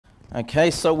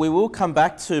Okay, so we will come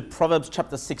back to Proverbs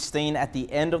chapter 16 at the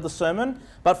end of the sermon.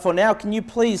 But for now, can you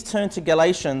please turn to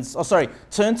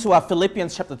turn to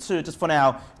Philippians chapter 2, just for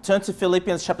now. Turn to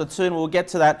Philippians chapter 2, and we'll get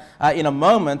to that in a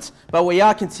moment. But we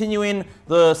are continuing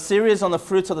the series on the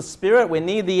fruits of the Spirit. We're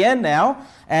near the end now.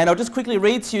 And I'll just quickly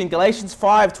read to you in Galatians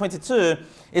 5:22.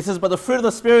 It says, "But the fruit of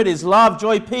the Spirit is love,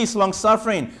 joy, peace,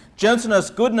 long-suffering, gentleness,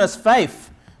 goodness,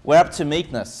 faith. We're up to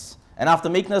meekness. And after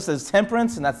meekness, there's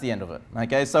temperance, and that's the end of it."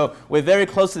 Okay, so we're very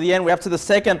close to the end. We're up to the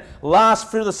second last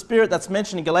fruit of the Spirit that's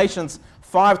mentioned in Galatians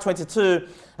 5:22.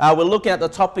 We're looking at the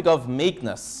topic of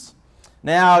meekness.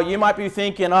 Now, you might be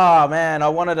thinking, "Oh man, I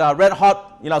wanted a red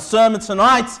hot, sermon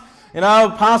tonight.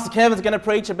 Pastor Kevin's going to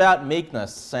preach about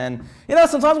meekness." And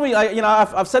sometimes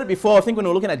I've said it before. I think when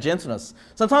we're looking at gentleness,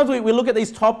 sometimes we look at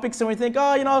these topics and we think,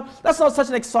 "Oh, that's not such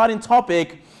an exciting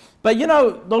topic." But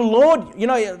the Lord, in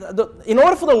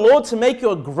order for the Lord to make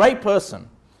you a great person,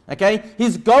 okay,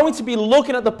 He's going to be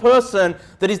looking at the person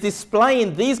that is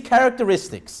displaying these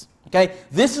characteristics. Okay,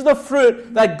 this is the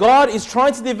fruit that God is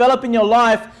trying to develop in your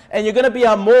life, and you're going to be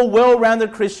a more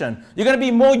well-rounded Christian. You're going to be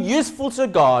more useful to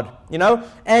God,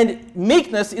 and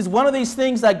meekness is one of these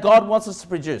things that God wants us to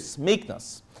produce,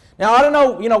 meekness. Now, I don't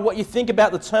know, what you think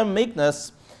about the term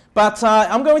meekness, but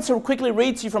I'm going to quickly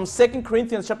read to you from 2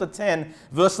 Corinthians chapter 10,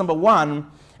 verse number 1.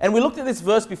 And we looked at this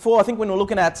verse before, I think when we were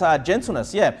looking at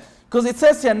gentleness, because it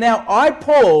says here, "Now I,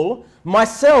 Paul,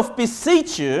 myself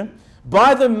beseech you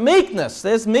by the meekness,"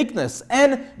 there's meekness,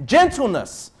 "and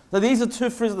gentleness." So these are two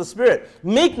fruits of the Spirit.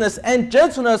 "Meekness and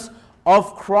gentleness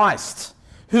of Christ,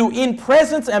 who in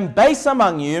presence am base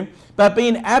among you, but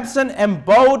being absent am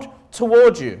bold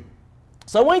toward you."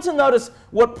 So I want you to notice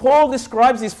what Paul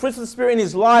describes these fruits of the Spirit in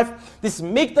his life, this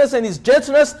meekness and his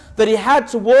gentleness that he had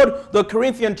toward the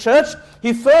Corinthian church.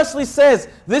 He firstly says,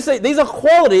 these are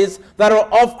qualities that are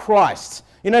of Christ.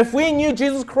 If we knew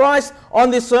Jesus Christ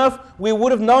on this earth, we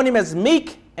would have known him as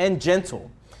meek and gentle.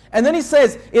 And then he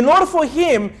says, in order for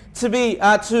him to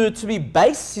be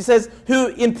base, he says, "who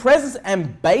in presence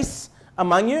am base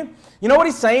among you." You know what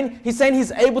he's saying? He's saying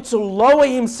he's able to lower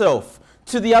himself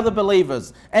to the other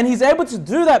believers. And he's able to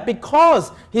do that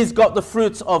because he's got the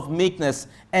fruits of meekness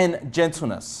and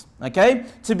gentleness. Okay?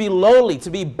 To be lowly, to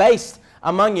be based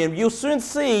among you. You'll soon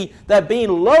see that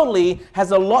being lowly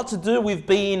has a lot to do with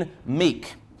being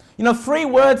meek. Three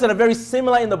words that are very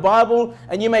similar in the Bible,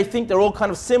 and you may think they're all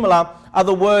kind of similar, are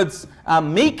the words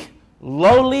meek,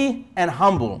 lowly, and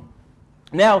humble.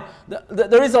 Now,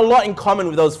 there is a lot in common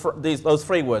with those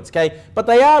three words, okay? But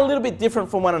they are a little bit different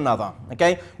from one another,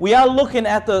 okay? We are looking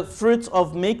at the fruits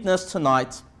of meekness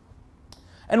tonight.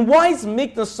 And why is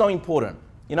meekness so important?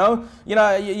 You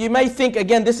may think,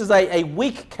 again, this is a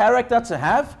weak character to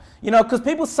have, because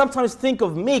people sometimes think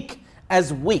of meek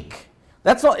as weak.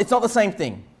 It's not the same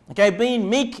thing, okay? Being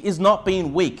meek is not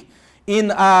being weak. In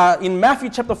Matthew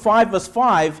chapter 5, verse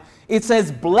 5, it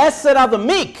says, "Blessed are the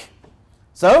meek."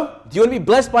 So, do you want to be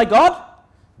blessed by God?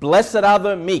 Blessed are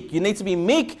the meek. You need to be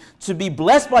meek to be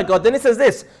blessed by God. Then it says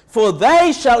this, "For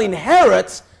they shall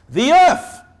inherit the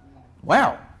earth."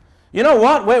 Wow. You know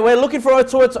what? We're looking forward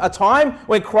to a time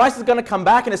when Christ is going to come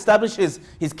back and establish his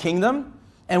kingdom.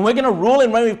 And we're going to rule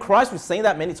and reign with Christ. We've seen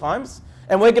that many times.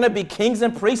 And we're going to be kings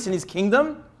and priests in his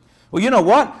kingdom. Well, you know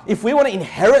what? If we want to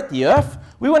inherit the earth,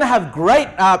 we want to have great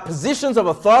positions of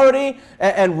authority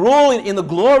and rule in the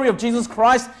glory of Jesus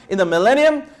Christ in the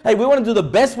millennium. Hey, we want to do the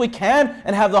best we can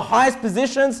and have the highest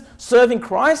positions serving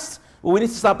Christ. Well, we need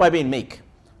to start by being meek.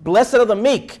 "Blessed are the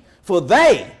meek, for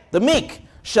they, the meek,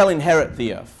 shall inherit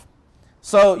the earth."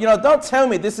 So, don't tell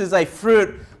me this is a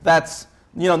fruit that's,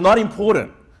 not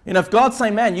important. If God's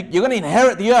saying, "Man, you're going to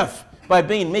inherit the earth by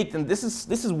being meek," then this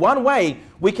is one way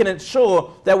we can ensure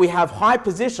that we have high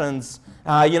positions,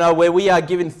 where we are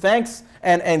giving thanks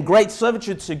and great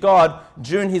servitude to God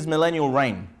during his millennial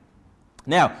reign.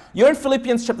 Now, you're in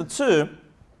Philippians chapter 2,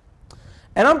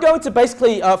 and I'm going to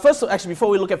basically, before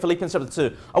we look at Philippians chapter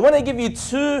 2, I want to give you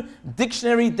two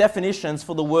dictionary definitions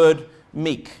for the word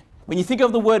meek. When you think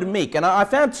of the word meek, and I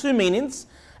found two meanings,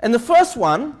 and the first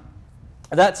one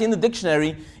that's in the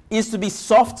dictionary is to be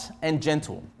soft and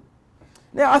gentle.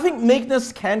 Now, I think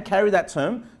meekness can carry that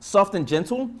term, soft and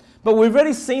gentle, but we've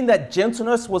already seen that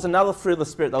gentleness was another fruit of the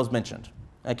Spirit that was mentioned,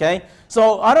 okay?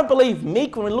 So I don't believe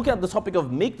meek, when we look at the topic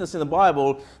of meekness in the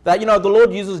Bible, that, the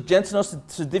Lord uses gentleness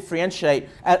to differentiate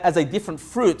as a different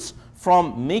fruit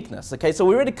from meekness, okay? So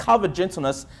we already covered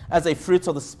gentleness as a fruit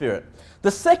of the Spirit.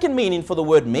 The second meaning for the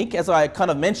word meek, as I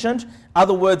kind of mentioned, are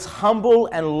the words humble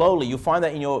and lowly. You'll find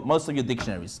that in most of your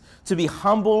dictionaries, to be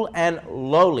humble and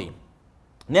lowly.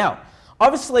 Now,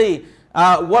 obviously,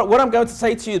 what I'm going to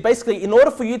say to you is basically, in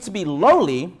order for you to be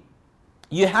lowly,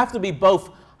 you have to be both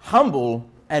humble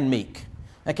and meek.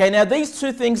 Okay, now these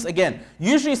two things, again,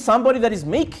 usually somebody that is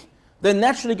meek, they're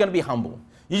naturally going to be humble.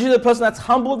 Usually the person that's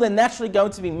humble, they're naturally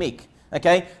going to be meek.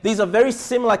 Okay, these are very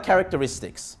similar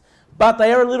characteristics, but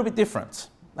they are a little bit different.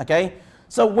 Okay,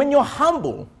 so when you're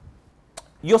humble,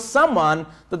 you're someone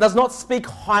that does not speak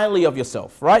highly of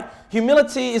yourself, right?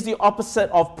 Humility is the opposite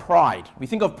of pride. We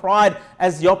think of pride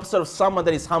as the opposite of someone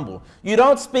that is humble. You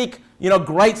don't speak,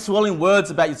 great swelling words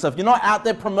about yourself. You're not out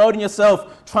there promoting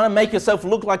yourself, trying to make yourself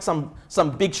look like some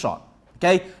big shot,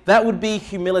 okay? That would be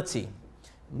humility.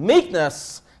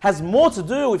 Meekness has more to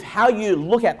do with how you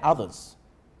look at others,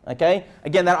 okay?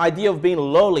 Again, that idea of being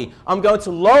lowly. I'm going to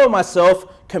lower myself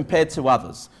compared to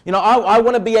others. I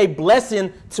want to be a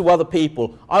blessing to other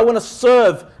people. I want to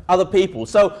serve other people.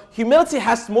 So humility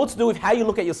has more to do with how you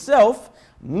look at yourself.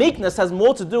 Meekness has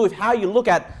more to do with how you look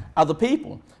at other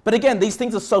people. But again, these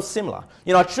things are so similar.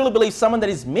 I truly believe someone that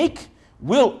is meek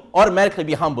will automatically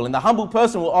be humble, and the humble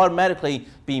person will automatically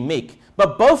be meek.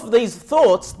 But both of these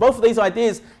thoughts, both of these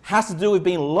ideas has to do with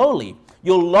being lowly.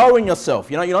 You're lowering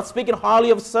yourself. You're not speaking highly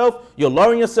of yourself. You're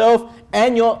lowering yourself,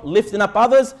 and you're lifting up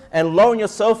others and lowering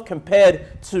yourself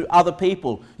compared to other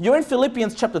people. You're in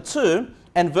Philippians chapter 2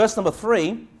 and verse number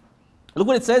 3. Look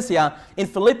what it says here. In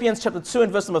Philippians chapter 2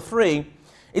 and verse number 3,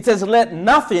 it says, "Let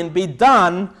nothing be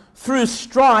done through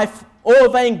strife or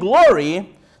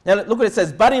vainglory." Now look what it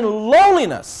says. "But in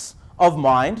lowliness of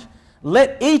mind,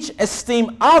 let each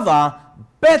esteem other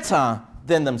better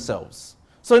than themselves."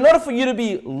 So in order for you to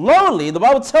be lowly, the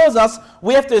Bible tells us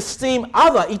we have to esteem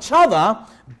each other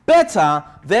better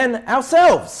than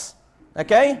ourselves.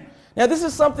 Okay? Now this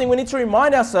is something we need to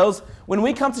remind ourselves when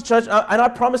we come to church, and I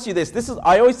promise you this,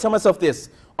 I always tell myself this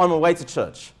on my way to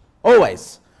church.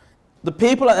 Always. The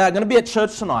people that are going to be at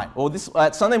church tonight or this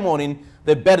Sunday morning,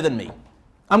 they're better than me.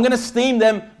 I'm going to esteem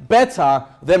them better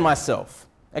than myself.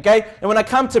 Okay? And when I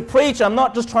come to preach, I'm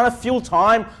not just trying to fill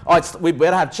time. We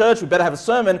better have church, we better have a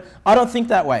sermon. I don't think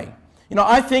that way.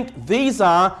 I think these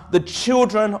are the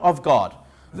children of God.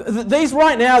 These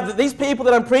right now, these people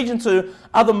that I'm preaching to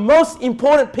are the most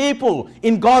important people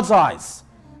in God's eyes.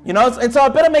 And so I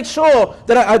better make sure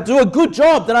that I do a good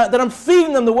job, that I'm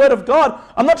feeding them the Word of God.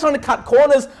 I'm not trying to cut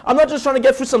corners. I'm not just trying to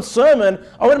get through some sermon.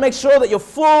 I want to make sure that you're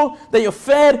full, that you're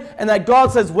fed, and that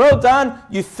God says, "Well done,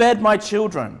 you fed my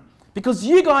children." Because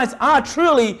you guys are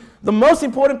truly the most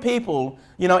important people,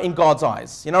 in God's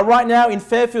eyes. Right now in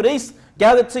Fairfield East,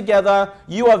 gathered together,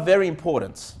 you are very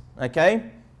important,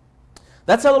 okay?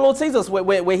 That's how the Lord sees us.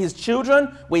 We're His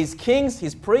children, we're His kings,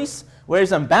 His priests, we're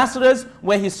His ambassadors,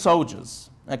 we're His soldiers,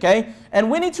 okay? And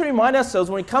we need to remind ourselves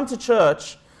when we come to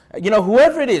church,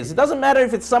 whoever it is, it doesn't matter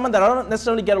if it's someone that I don't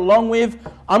necessarily get along with,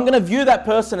 I'm going to view that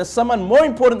person as someone more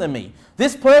important than me.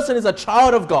 This person is a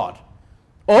child of God.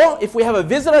 Or if we have a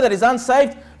visitor that is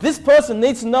unsaved, this person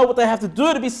needs to know what they have to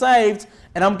do to be saved,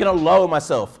 and I'm going to lower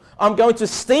myself. I'm going to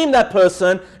esteem that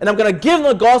person, and I'm going to give them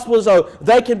the gospel so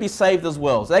they can be saved as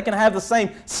well. So they can have the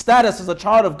same status as a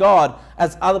child of God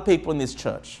as other people in this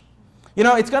church.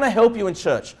 It's going to help you in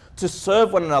church to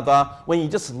serve one another when you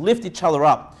just lift each other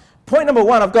up. Point number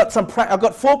one, I've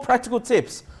got 4 practical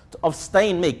tips of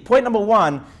staying meek. Point number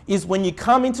 1 is when you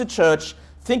come into church,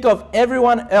 think of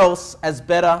everyone else as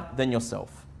better than yourself.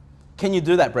 Can you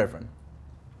do that, brethren?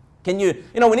 We need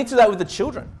to do that with the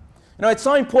children. It's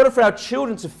so important for our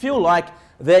children to feel like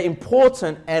they're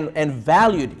important and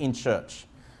valued in church.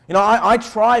 I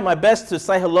try my best to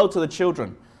say hello to the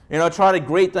children. Try to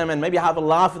greet them and maybe have a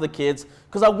laugh with the kids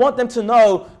because I want them to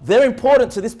know they're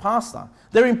important to this pastor.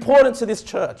 They're important to this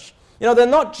church. They're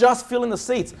not just filling the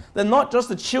seats. They're not just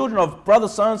the children of brother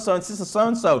so-and-so and sister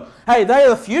so-and-so. Hey, they are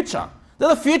the future. They're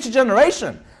the future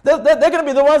generation. They're going to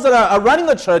be the ones that are running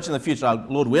the church in the future,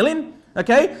 Lord willing.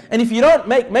 Okay? And if you don't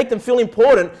make them feel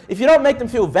important, if you don't make them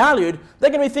feel valued, they're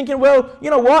going to be thinking, well, you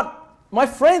know what? My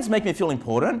friends make me feel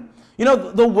important.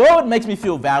 The world makes me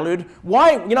feel valued.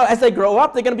 Why? As they grow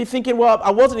up, they're going to be thinking, well, I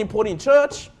wasn't important in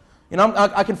church.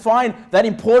 I can find that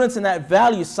importance and that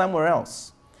value somewhere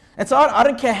else. And so I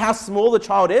don't care how small the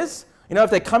child is. If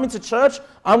they come into church,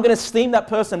 I'm going to esteem that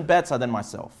person better than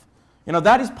myself.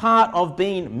 That is part of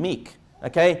being meek.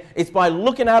 Okay? It's by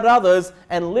looking at others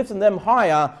and lifting them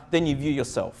higher than you view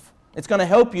yourself. It's going to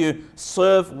help you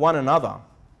serve one another.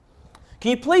 Can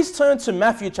you please turn to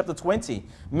Matthew chapter 20?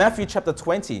 Matthew chapter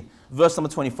 20, verse number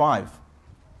 25.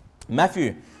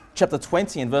 Matthew chapter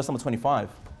 20 and verse number 25.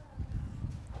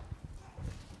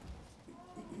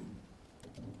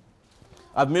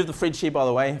 I've moved the fridge here, by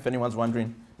the way, if anyone's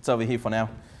wondering. It's over here for now.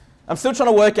 I'm still trying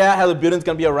to work out how the building's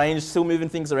going to be arranged, still moving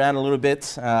things around a little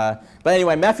bit. But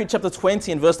anyway, Matthew chapter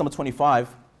 20 and verse number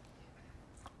 25.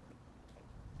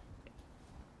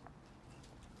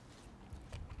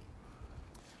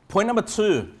 Point number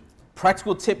 2,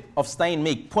 practical tip of staying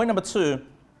meek. Point number 2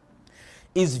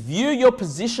 is view your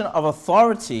position of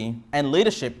authority and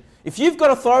leadership. If you've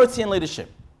got authority and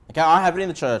leadership, okay, I have it in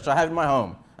the church, I have it in my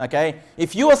home, okay?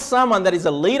 If you are someone that is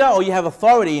a leader or you have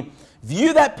authority,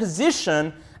 view that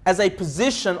position as a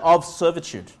position of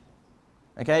servitude,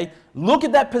 okay? Look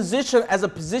at that position as a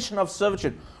position of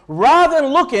servitude. Rather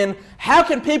than looking, how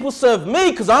can people serve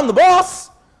me because I'm the boss?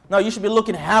 No, you should be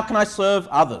looking, how can I serve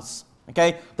others?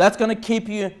 Okay, that's going to keep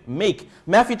you meek.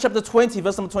 Matthew chapter 20,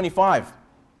 verse number 25.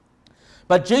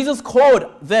 But Jesus called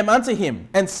them unto him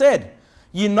and said,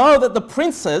 you know that the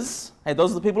princes, hey,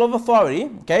 those are the people of authority,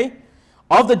 okay,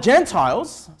 of the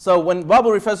Gentiles. So when the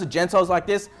Bible refers to Gentiles like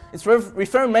this, it's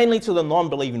referring mainly to the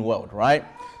non-believing world, right?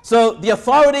 So the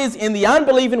authorities in the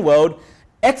unbelieving world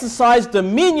exercise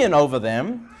dominion over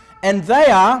them, and they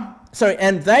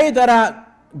that are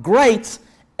great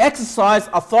exercise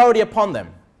authority upon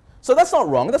them. So that's not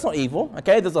wrong, that's not evil,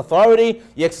 okay? There's authority,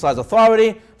 you exercise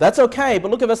authority, that's okay. But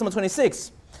look at verse number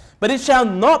 26. But it shall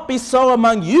not be so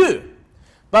among you,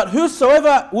 but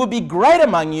whosoever will be great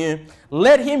among you,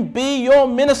 let him be your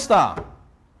minister.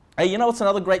 Hey, you know what's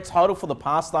another great title for the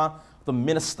pastor? The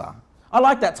minister. I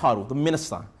like that title, the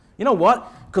minister. You know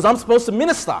what? Because I'm supposed to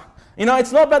minister. You know,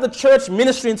 it's not about the church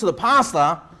ministering to the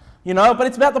pastor, you know, but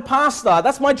it's about the pastor.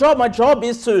 That's my job. My job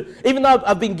is to, even though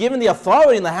I've been given the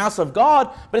authority in the house of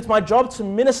God, but it's my job to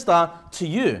minister to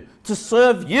you, to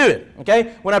serve you,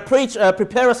 okay? When I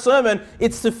prepare a sermon,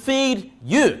 it's to feed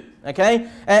you, okay?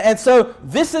 And so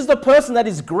this is the person that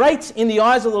is great in the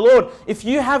eyes of the Lord. If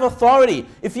you have authority,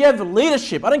 if you have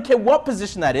leadership, I don't care what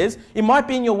position that is, it might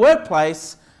be in your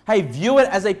workplace, hey, view it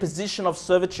as a position of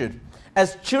servitude.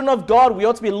 As children of God, we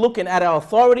ought to be looking at our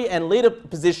authority and leader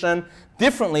position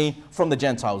differently from the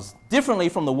Gentiles, differently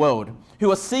from the world,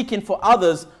 who are seeking for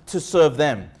others to serve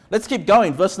them. Let's keep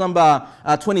going. Verse number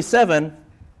 27.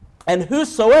 And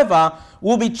whosoever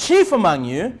will be chief among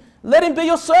you, let him be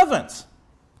your servant.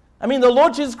 I mean, the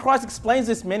Lord Jesus Christ explains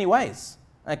this many ways,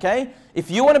 okay?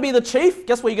 If you want to be the chief,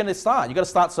 guess where you're going to start? You've got to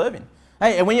start serving.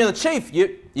 Hey, and when you're the chief,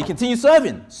 you continue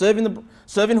serving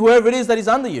whoever it is that is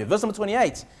under you. Verse number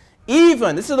 28.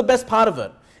 Even, this is the best part of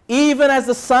it, even as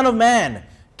the Son of Man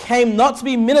came not to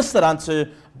be ministered unto,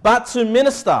 but to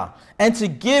minister, and to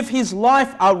give his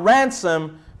life a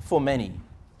ransom for many.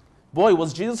 Boy,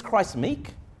 was Jesus Christ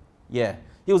meek? Yeah.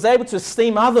 He was able to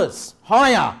esteem others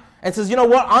higher, and says, you know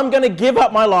what, I'm going to give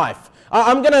up my life.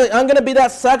 I'm going to be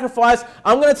that sacrifice.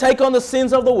 I'm going to take on the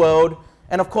sins of the world.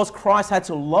 And of course, Christ had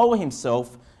to lower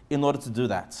himself in order to do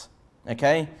that.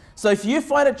 Okay? So if you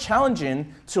find it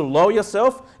challenging to lower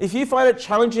yourself, if you find it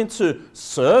challenging to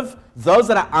serve those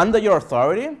that are under your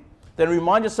authority, then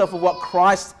remind yourself of what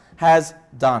Christ has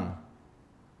done.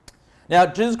 Now,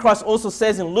 Jesus Christ also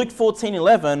says in Luke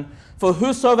 14:11, for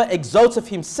whosoever exalteth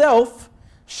himself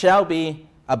shall be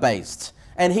abased,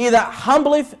 and he that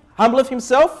humbleth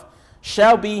himself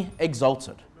shall be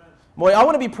exalted. Boy, I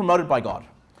want to be promoted by God.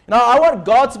 You know, I want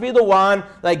God to be the one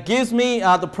that gives me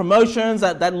the promotions,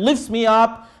 that lifts me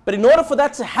up. But in order for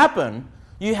that to happen,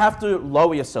 you have to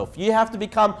lower yourself. You have to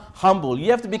become humble.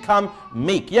 You have to become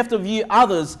meek. You have to view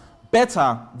others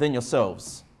better than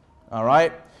yourselves. All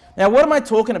right? Now, what am I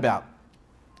talking about?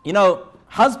 You know,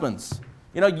 husbands,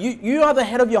 you know, you are the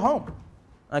head of your home.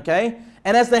 Okay?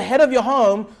 And as the head of your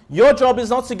home, your job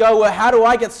is not to go, well, how do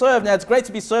I get served? Now, it's great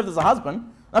to be served as a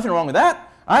husband. Nothing wrong with that.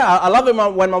 I love it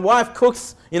when my wife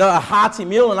cooks, you know, a hearty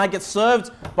meal and I get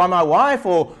served by my wife,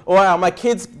 or my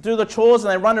kids do the chores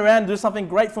and they run around and do something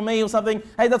great for me or something.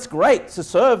 Hey, that's great to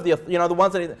serve the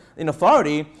ones that are in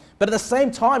authority. But at the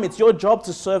same time, it's your job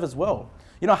to serve as well.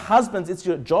 You know, husbands, it's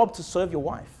your job to serve your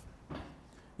wife.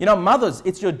 You know, mothers,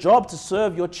 it's your job to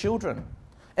serve your children.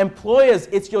 Employers,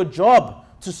 it's your job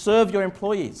to serve your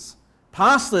employees.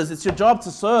 Pastors, it's your job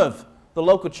to serve the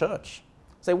local church.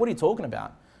 Say, what are you talking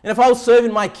about? And if I was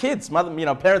serving my kids,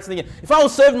 parents thinking, if I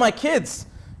was serving my kids,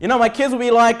 my kids would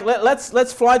be like,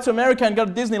 let's fly to America and go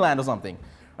to Disneyland or something.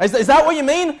 Is that what you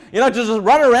mean? Just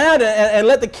run around and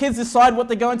let the kids decide what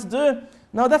they're going to do?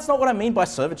 No, that's not what I mean by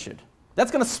servitude.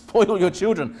 That's going to spoil your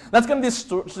children. That's going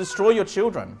to destroy your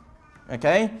children.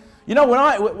 Okay? I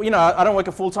don't work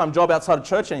a full-time job outside of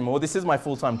church anymore. This is my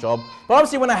full-time job. But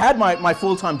obviously when I had my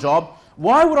full-time job,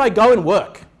 why would I go and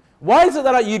work? Why is it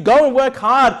that you go and work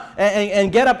hard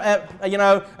and get up,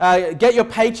 get your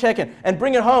paycheck and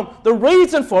bring it home? The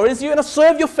reason for it is you're going to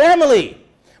serve your family.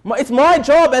 It's my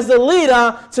job as the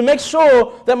leader to make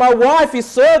sure that my wife is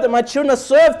served, that my children are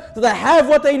served, that they have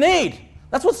what they need.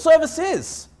 That's what service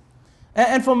is.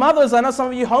 And for mothers, I know some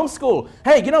of you homeschool.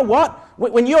 Hey, you know what?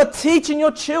 When you're teaching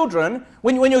your children,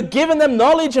 when you're giving them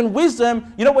knowledge and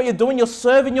wisdom, you know what you're doing? You're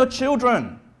serving your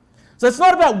children. So it's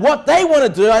not about what they want to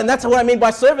do, and that's what I mean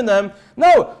by serving them.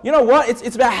 No, you know what?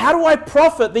 It's about how do I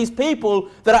profit these people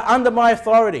that are under my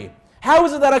authority? How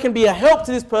is it that I can be a help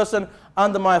to this person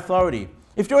under my authority?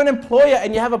 If you're an employer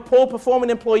and you have a poor performing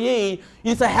employee,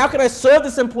 you say, how can I serve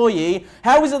this employee?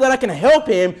 How is it that I can help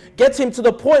him, get him to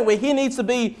the point where he needs to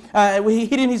be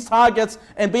hitting his targets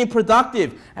and being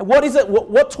productive? And what is it?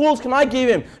 What tools can I give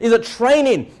him? Is it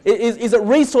training? Is it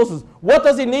resources? What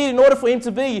does he need in order for him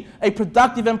to be a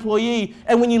productive employee?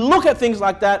 And when you look at things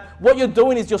like that, what you're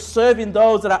doing is you're serving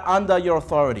those that are under your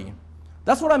authority.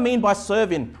 That's what I mean by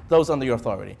serving those under your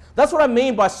authority. That's what I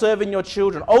mean by serving your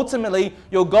children. Ultimately,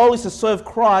 your goal is to serve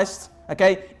Christ,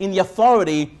 okay, in the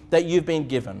authority that you've been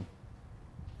given.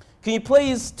 Can you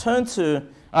please turn to,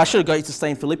 I should have got you to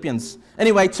stay in Philippians.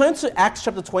 Anyway, turn to Acts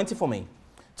chapter 20 for me.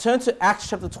 Turn to Acts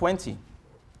chapter 20.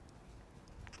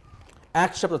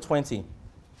 Acts chapter 20.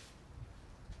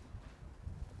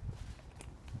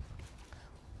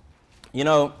 You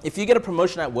know, if you get a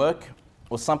promotion at work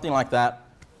or something like that,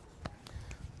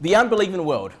 the unbelieving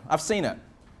world, I've seen it.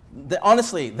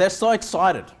 Honestly, they're so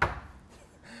excited.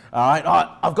 All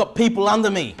right, I've got people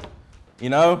under me. You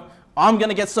know, I'm going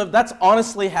to get served. That's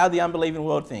honestly how the unbelieving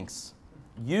world thinks.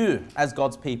 You, as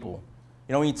God's people,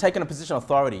 you know, when you take on a position of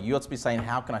authority, you ought to be saying,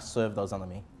 how can I serve those under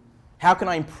me? How can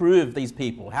I improve these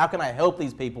people? How can I help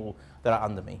these people that are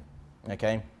under me?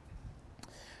 Okay?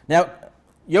 Now,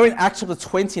 you're in Acts chapter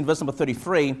 20 and verse number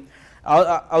 33.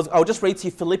 I'll just read to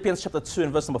you Philippians chapter 2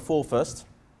 and verse number 4 first.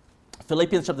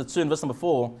 Philippians chapter 2 and verse number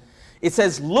 4, it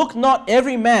says, look not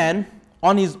every man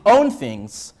on his own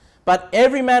things, but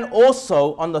every man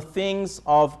also on the things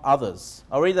of others.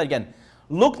 I'll read that again.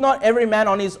 Look not every man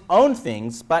on his own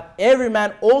things, but every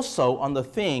man also on the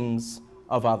things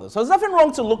of others. So there's nothing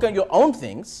wrong to look at your own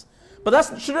things, but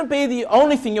that shouldn't be the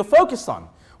only thing you're focused on.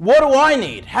 What do I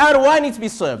need? How do I need to be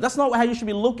served? That's not how you should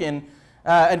be looking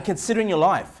and considering your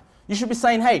life. You should be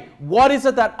saying, hey, what is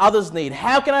it that others need?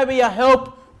 How can I be a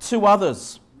help to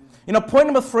others? You know, point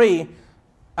number 3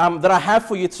 that I have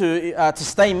for you to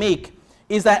stay meek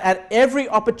is that at every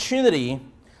opportunity,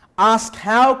 ask,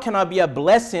 how can I be a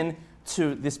blessing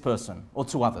to this person or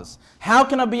to others? How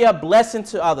can I be a blessing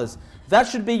to others? That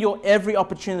should be your every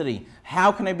opportunity.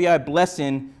 How can I be a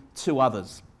blessing to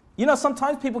others? You know,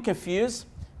 sometimes people confuse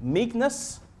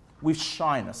meekness with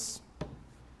shyness.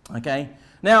 Okay?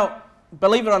 Now,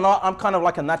 believe it or not, I'm kind of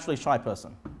like a naturally shy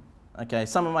person. Okay,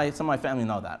 some of my family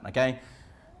know that, okay?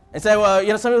 And so, you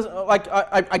know, sometimes, like,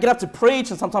 I get up to preach,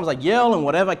 and sometimes I yell and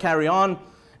whatever, I carry on.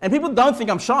 And people don't think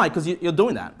I'm shy because you're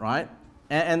doing that, right?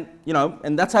 And, you know,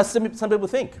 and that's how some people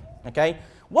think, okay?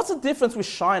 What's the difference with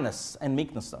shyness and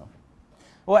meekness, though?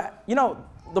 Well, you know,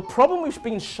 the problem with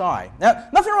being shy, now,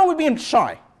 nothing wrong with being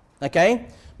shy, okay?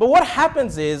 But what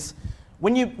happens is,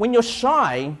 when you're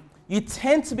shy, you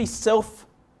tend to be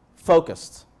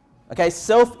self-focused, okay?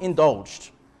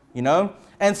 Self-indulged. You know,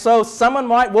 and so someone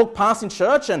might walk past in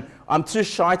church and I'm too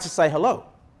shy to say hello.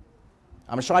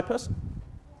 I'm a shy person.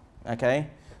 Okay?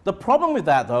 The problem with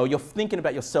that, though, you're thinking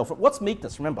about yourself. What's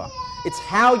meekness? Remember, it's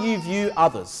how you view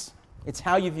others. It's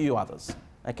how you view others.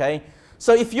 Okay?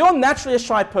 So if you're naturally a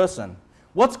shy person,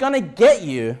 what's going to get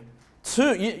you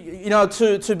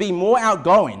to be more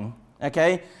outgoing,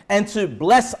 okay, and to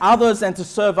bless others and to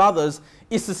serve others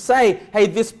is to say, hey,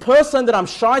 this person that I'm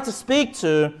shy to speak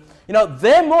to, you know,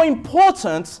 they're more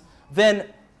important than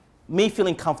me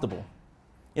feeling comfortable.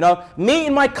 You know, me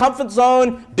in my comfort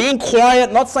zone, being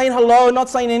quiet, not saying hello, not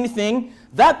saying anything,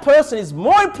 that person is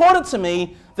more important to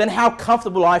me than how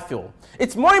comfortable I feel.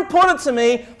 It's more important to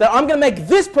me that I'm going to make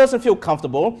this person feel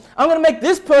comfortable. I'm going to make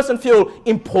this person feel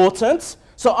important.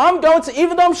 So I'm going to,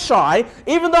 even though I'm shy,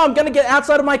 even though I'm going to get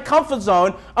outside of my comfort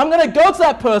zone, I'm going to go to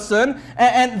that person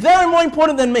and they're more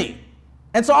important than me.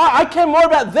 And so I care more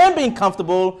about them being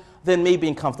comfortable than me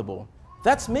being comfortable.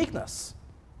 That's meekness.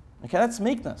 Okay, that's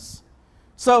meekness.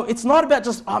 So it's not about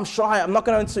just, I'm shy, I'm not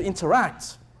going to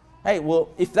interact. Hey, well,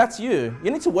 if that's you,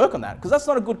 you need to work on that because that's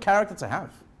not a good character to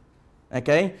have.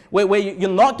 Okay, where you're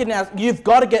not getting out, you've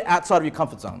got to get outside of your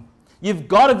comfort zone. You've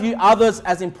got to view others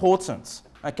as important.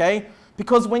 Okay,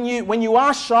 because when you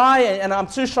are shy and I'm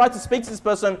too shy to speak to this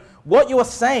person, what you are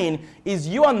saying is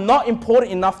you are not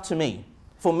important enough to me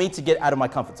for me to get out of my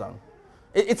comfort zone.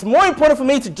 It's more important for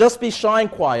me to just be shy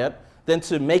and quiet than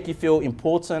to make you feel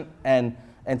important and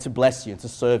to bless you and to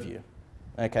serve you.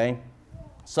 Okay?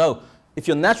 So, if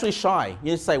you're naturally shy,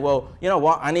 you say, well, you know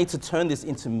what? I need to turn this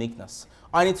into meekness.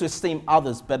 I need to esteem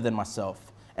others better than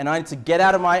myself. and I need to get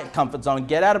out of my comfort zone,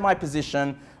 get out of my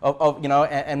position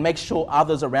and make sure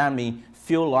others around me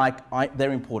feel like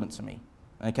they're important to me.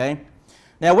 Okay?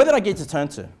 Now, where did I get to turn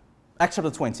to? Acts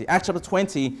chapter 20. Acts chapter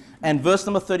 20 and verse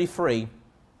number 33.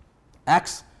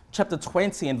 Acts chapter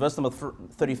 20 and verse number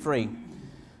 33.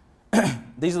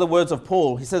 These are the words of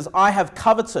Paul. He says, I have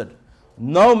coveted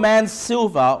no man's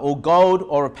silver or gold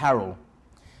or apparel.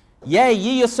 Yea,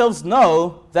 ye yourselves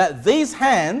know that these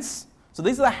hands, so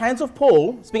these are the hands of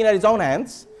Paul, speaking out his own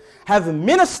hands, have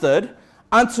ministered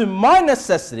unto my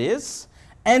necessities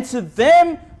and to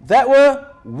them that were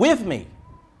with me.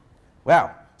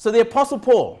 Wow. So the Apostle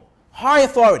Paul,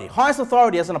 highest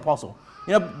authority as an apostle.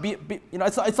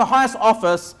 It's the highest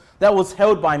office that was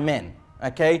held by men.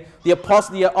 Okay, the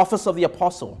office of the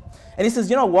apostle. And he says,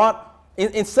 you know what?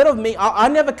 Instead of me, I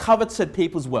never coveted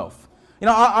people's wealth. He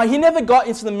never got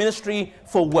into the ministry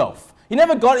for wealth. He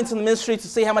never got into the ministry to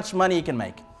see how much money he can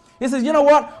make. He says, you know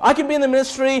what? I can be in the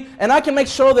ministry and I can make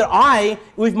sure that I,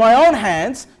 with my own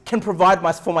hands, can provide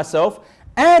for myself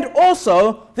and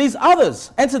also these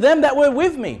others and to them that were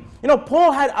with me.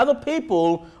 Paul had other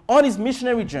people on his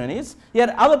missionary journeys. He had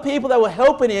other people that were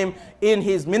helping him in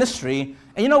his ministry.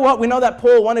 And you know what? We know that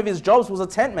Paul, one of his jobs was a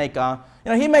tent maker.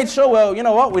 He made sure, well, you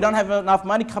know what? We don't have enough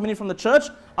money coming in from the church.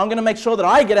 I'm going to make sure that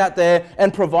I get out there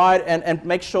and provide and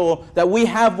make sure that we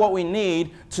have what we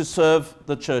need to serve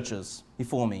the churches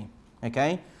before me.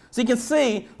 Okay? So you can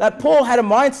see that Paul had a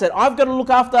mindset. I've got to look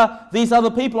after these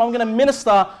other people. I'm going to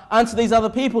minister unto these other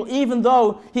people, even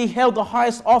though he held the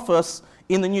highest office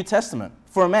in the New Testament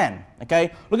for a man.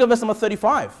 Okay? Look at verse number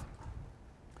 35.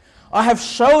 I have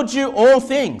showed you all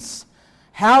things,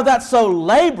 how that so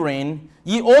laboring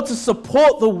ye ought to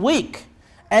support the weak,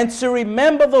 and to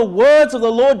remember the words of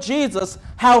the Lord Jesus,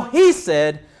 how he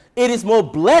said, it is more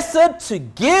blessed to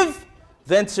give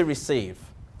than to receive.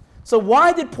 So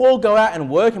why did Paul go out and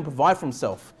work and provide for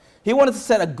himself? He wanted to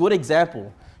set a good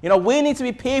example. We need to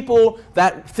be people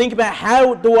that think about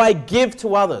how do I give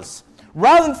to others.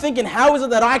 Rather than thinking, how is it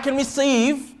that I can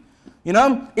receive?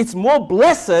 It's more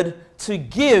blessed to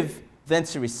give than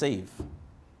to receive.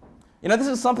 This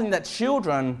is something that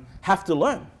children have to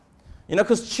learn.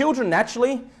 Because children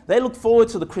naturally, they look forward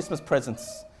to the Christmas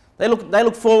presents. They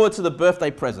look forward to the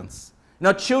birthday presents.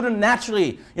 Children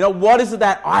naturally, what is it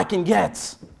that I can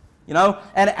get?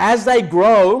 And as they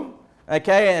grow,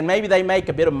 okay, and maybe they make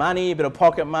a bit of money, a bit of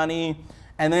pocket money,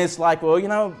 and then it's like, well,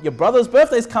 your brother's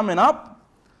birthday's coming up.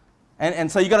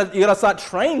 And so you gotta start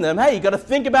training them. Hey, you gotta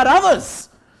think about others.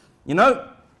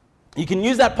 You can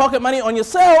use that pocket money on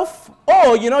yourself,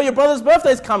 or your brother's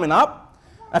birthday's coming up.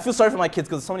 I feel sorry for my kids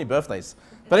because there's so many birthdays.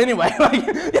 But anyway,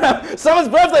 someone's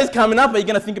birthday's coming up. Are you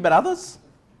gonna think about others?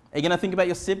 Are you gonna think about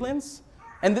your siblings?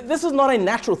 And this is not a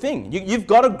natural thing. You've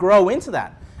got to grow into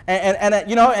that.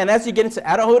 And as you get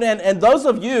into adulthood, and those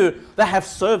of you that have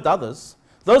served others,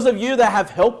 those of you that have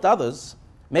helped others,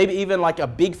 maybe even like a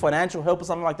big financial help or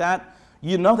something like that,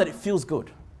 you know that it feels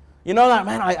good. You know that,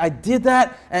 man, I did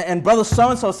that, and brother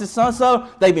so-and-so, sister so-and-so,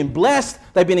 they've been blessed,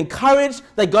 they've been encouraged,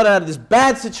 they got out of this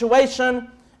bad situation,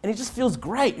 and it just feels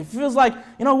great. It feels like,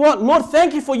 you know what, Lord,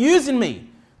 thank you for using me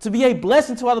to be a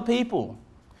blessing to other people.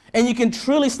 And you can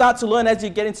truly start to learn as you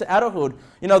get into adulthood,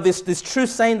 this true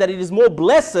saying that it is more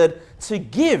blessed to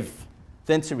give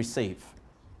than to receive.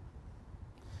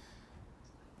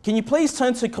 Can you please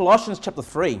turn to Colossians chapter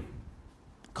 3?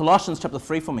 Colossians chapter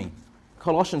 3 for me.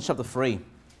 Colossians chapter 3.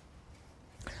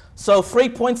 So 3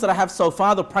 points that I have so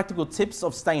far, the practical tips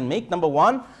of staying meek. Number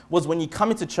 1 was when you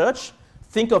come into church,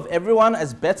 think of everyone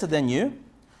as better than you.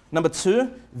 Number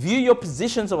 2, view your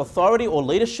positions of authority or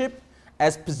leadership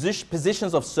as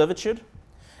positions of servitude.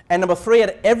 And number 3,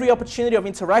 at every opportunity of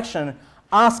interaction,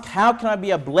 ask, how can I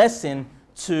be a blessing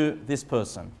to this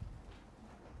person?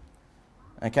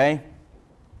 Okay?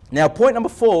 Now, point number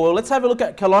 4, well, let's have a look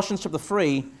at Colossians chapter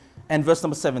 3 and verse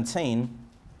number 17.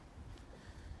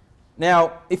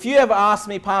 Now, if you ever ask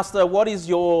me, Pastor, what is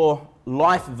your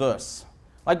life verse?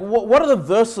 Like, what are the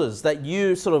verses that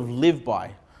you sort of live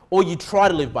by, or you try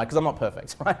to live by? Because I'm not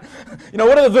perfect, right?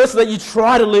 What are the verses that you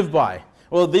try to live by?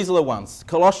 Well, these are the ones.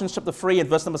 Colossians chapter 3 and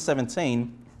verse number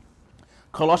 17.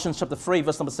 Colossians chapter 3,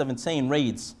 verse number 17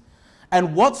 reads,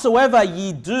 and whatsoever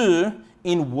ye do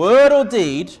in word or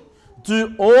deed,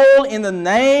 do all in the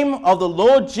name of the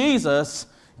Lord Jesus,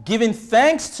 giving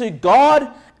thanks to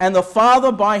God and the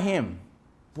Father by him.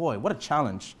 Boy, what a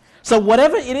challenge. So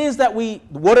whatever it is that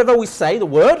whatever we say, the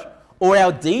word, or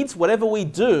our deeds, whatever we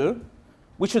do,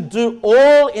 we should do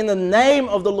all in the name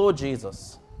of the Lord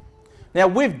Jesus. Now,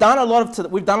 we've done a lot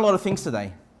of things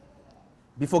today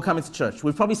before coming to church.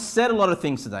 We've probably said a lot of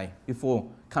things today before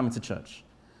coming to church.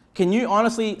 Can you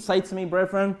honestly say to me,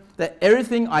 brethren, that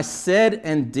everything I said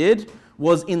and did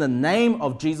was in the name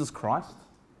of Jesus Christ?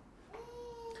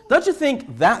 Don't you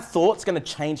think that thought's going to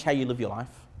change how you live your life?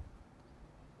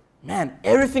 Man,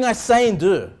 everything I say and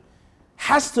do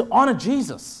has to honor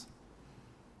Jesus.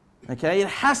 Okay, it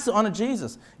has to honor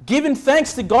Jesus. Giving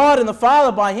thanks to God and the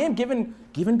Father by Him,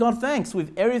 giving God thanks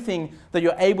with everything that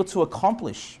you're able to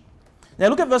accomplish. Now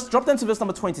look at drop down to verse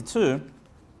number 22,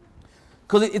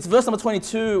 because it's verse number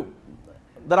 22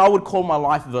 that I would call my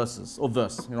life verse,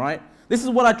 right? This is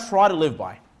what I try to live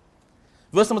by.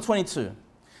 Verse number 22.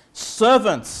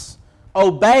 Servants,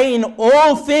 obey in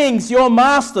all things your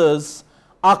masters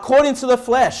according to the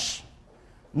flesh,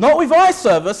 not with eye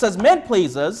service as men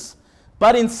pleasers,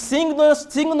 but in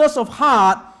singleness of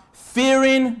heart,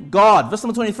 fearing God. Verse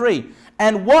number 23.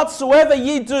 And whatsoever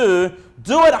ye do,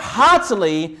 do it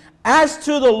heartily as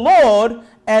to the Lord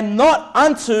and not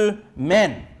unto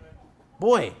men.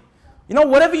 Boy, you know,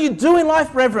 whatever you do in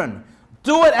life, brethren,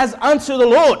 do it as unto the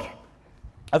Lord.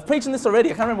 I've preached on this already.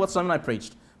 I can't remember what sermon I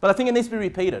preached, but I think it needs to be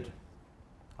repeated.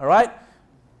 All right?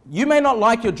 You may not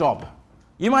like your job.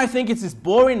 You might think it's this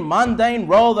boring, mundane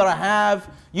role that I have.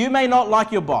 You may not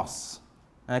like your boss.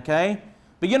 Okay?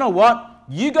 But you know what?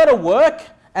 You got to work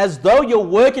as though you're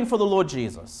working for the Lord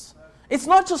Jesus. It's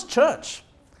not just church.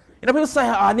 You know, people say,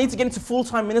 oh, I need to get into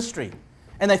full-time ministry.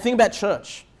 And they think about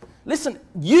church. Listen,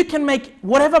 you can make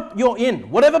whatever you're in,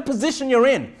 whatever position you're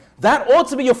in, that ought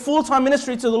to be your full-time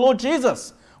ministry to the Lord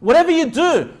Jesus. Whatever you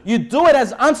do it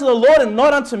as unto the Lord and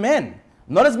not unto men.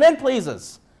 Not as men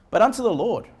pleasers, but unto the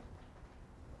Lord.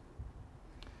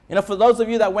 You know, for those of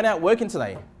you that went out working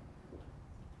today,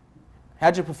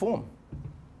 how'd you perform?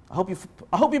 I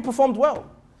hope you performed well.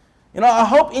 You know, I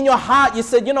hope in your heart you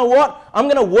said, you know what? I'm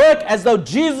going to work as though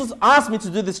Jesus asked me to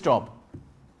do this job.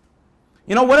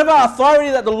 You know, whatever authority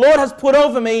that the Lord has put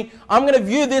over me, I'm going to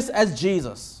view this as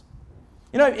Jesus.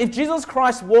 You know, if Jesus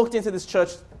Christ walked into this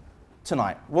church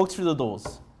tonight, walked through the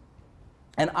doors,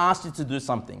 and asked you to do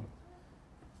something,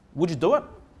 would you do it?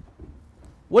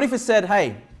 What if it said,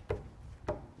 hey,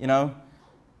 you know,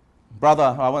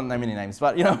 brother, I won't name any names,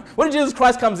 but you know, what if Jesus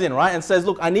Christ comes in, right, and says,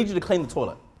 look, I need you to clean the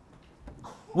toilet.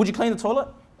 Would you clean the toilet?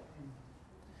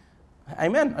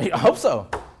 Amen. I hope so.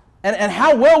 And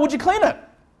how well would you clean it?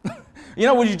 You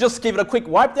know, would you just give it a quick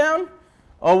wipe down?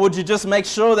 Or would you just make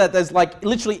sure that there's like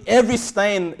literally every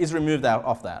stain is removed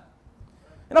off that?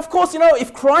 And of course, you know,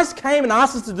 if Christ came and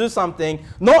asked us to do something,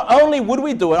 not only would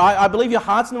we do it, I believe your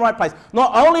heart's in the right place,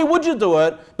 not only would you do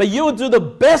it, but you would do the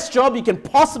best job you can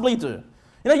possibly do.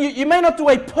 You know, you may not do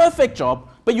a perfect job,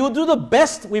 but you will do the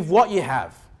best with what you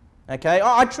have. Okay,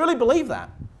 I truly believe that.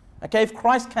 Okay, if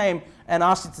Christ came and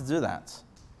asked you to do that.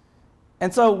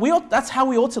 And so that's how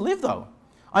we ought to live though.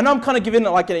 I know I'm kind of giving it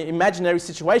like an imaginary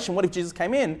situation. What if Jesus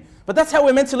came in? But that's how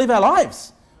we're meant to live our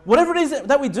lives. Whatever it is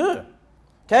that we do.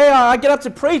 Okay, I get up to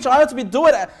preach. I ought to be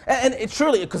doing it. And it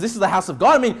truly, because this is the house of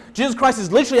God. I mean, Jesus Christ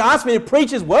has literally asked me to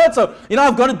preach His word. So, you know,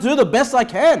 I've got to do the best I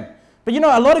can. But you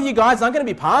know, a lot of you guys aren't going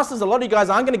to be pastors. A lot of you guys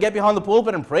aren't going to get behind the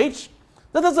pulpit and preach.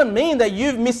 That doesn't mean that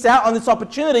you've missed out on this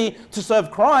opportunity to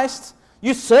serve Christ.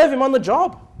 You serve Him on the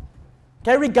job.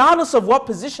 Okay, regardless of what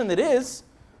position it is.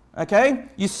 Okay,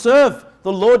 you serve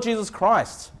the Lord Jesus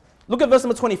Christ. Look at verse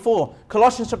number 24.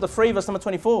 Colossians chapter 3, verse number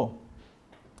 24.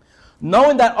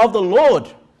 Knowing that of the Lord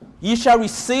ye shall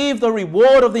receive the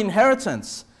reward of the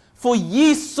inheritance, for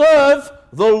ye serve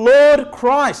the Lord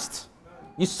Christ.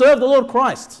 You serve the Lord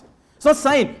Christ. It's not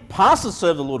saying pastors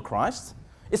serve the Lord Christ.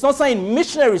 It's not saying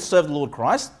missionaries serve the Lord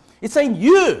Christ. It's saying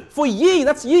you, for ye,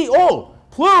 that's ye all,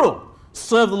 plural,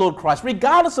 serve the Lord Christ,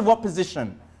 regardless of what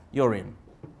position you're in.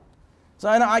 So,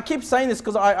 and I keep saying this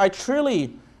because I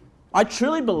truly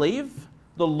believe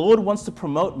the Lord wants to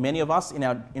promote many of us in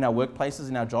our workplaces,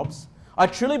 in our jobs. I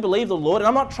truly believe the Lord, and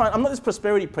I'm not this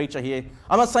prosperity preacher here.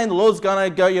 I'm not saying the Lord's going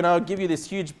to go, you know, give you this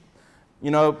huge, you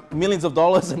know, millions of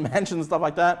dollars and mansions and stuff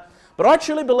like that. But I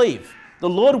truly believe the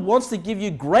Lord wants to give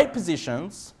you great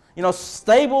positions, you know,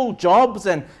 stable jobs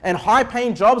and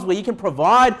high-paying jobs where you can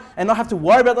provide and not have to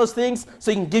worry about those things, so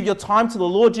you can give your time to the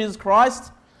Lord Jesus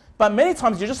Christ. But many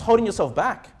times you're just holding yourself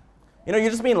back. You know, you're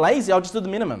just being lazy. I'll just do the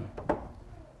minimum.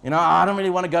 You know, I don't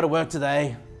really want to go to work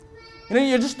today. You know,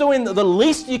 you're just doing the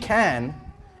least you can,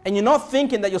 and you're not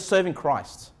thinking that you're serving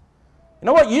Christ. You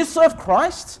know what? You serve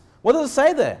Christ. What does it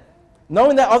say there?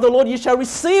 Knowing that of the Lord you shall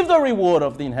receive the reward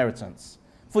of the inheritance,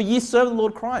 for ye serve the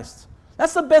Lord Christ.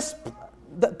 That's the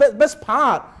best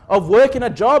part of working a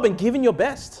job and giving your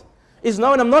best, is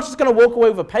knowing I'm not just going to walk away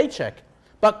with a paycheck,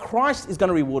 but Christ is going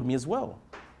to reward me as well.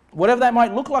 Whatever that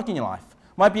might look like in your life.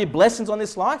 Might be blessings on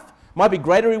this life, Might be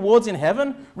greater rewards in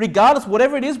heaven. Regardless,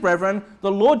 whatever it is, brethren,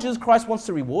 the Lord Jesus Christ wants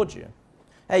to reward you.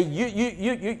 Hey,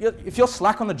 if you're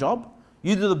slack on the job,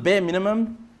 you do the bare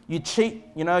minimum, you cheat,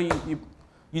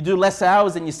 you do less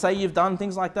hours than you say you've done,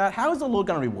 things like that, how is the Lord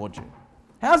going to reward you?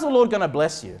 How is the Lord going to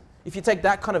bless you if you take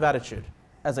that kind of attitude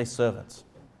as a servant?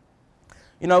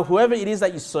 Whoever it is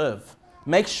that you serve,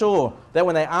 make sure that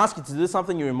when they ask you to do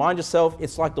something, you remind yourself,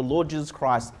 it's like the Lord Jesus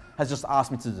Christ has just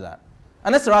asked me to do that.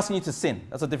 Unless they're asking you to sin.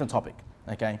 That's a different topic,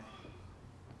 okay?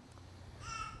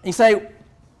 You say,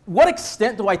 what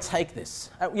extent do I take this?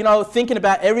 Thinking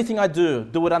about everything I do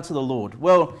it unto the Lord.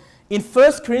 Well, in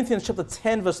 1 Corinthians chapter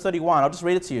 10, verse 31, I'll just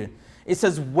read it to you. It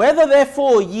says, whether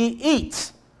therefore ye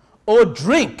eat or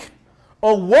drink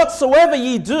or whatsoever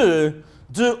ye do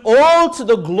all to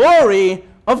the glory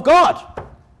of God.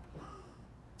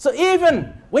 So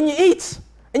even when you eat,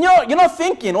 and you're not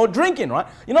thinking or drinking, right?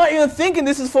 You're not even thinking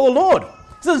this is for the Lord.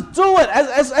 It says, do it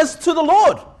as to the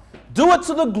Lord. Do it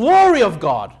to the glory of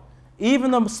God.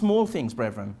 Even the small things,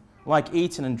 brethren, like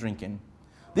eating and drinking.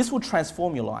 This will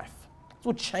transform your life. This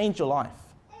will change your life,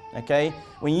 okay?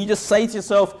 When you just say to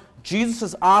yourself, Jesus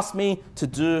has asked me to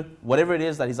do whatever it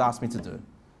is that he's asked me to do,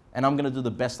 and I'm going to do the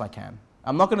best I can.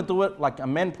 I'm not going to do it like a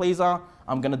man pleaser.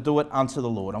 I'm going to do it unto the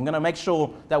Lord. I'm going to make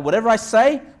sure that whatever I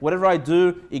say, whatever I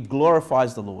do, it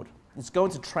glorifies the Lord. It's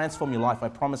going to transform your life. I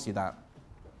promise you that.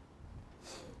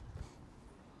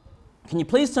 Can you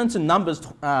please turn to Numbers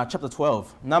chapter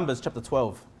 12? Numbers chapter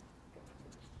 12.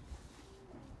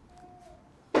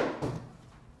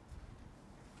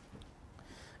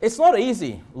 It's not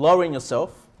easy lowering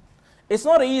yourself. It's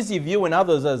not easy viewing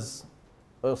others as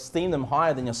esteem them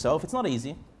higher than yourself. It's not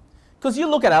easy. Because you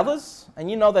look at others and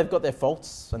you know they've got their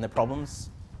faults and their problems.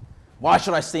 Why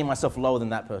should I esteem myself lower than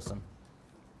that person?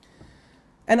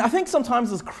 And I think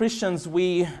sometimes as Christians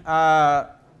we're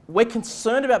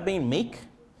concerned about being meek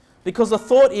because the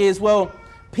thought is, well,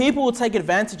 people will take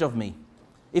advantage of me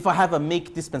if I have a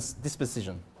meek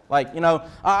disposition. Like,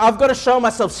 I've got to show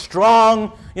myself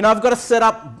strong. I've got to set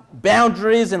up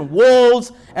boundaries and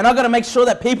walls, and I've got to make sure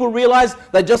that people realize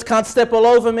they just can't step all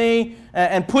over me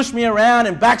and push me around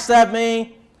and backstab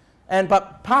me.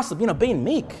 But Pastor, being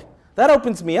meek, that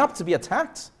opens me up to be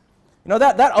attacked.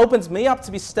 That opens me up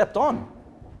to be stepped on.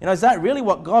 Is that really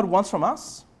what God wants from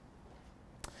us?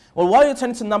 Well, while you're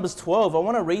turning to Numbers 12, I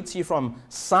want to read to you from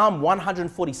Psalm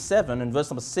 147 and verse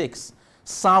number 6.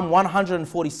 Psalm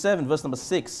 147, verse number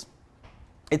 6.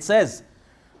 It says,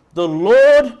 the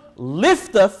Lord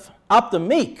lifteth up the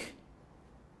meek.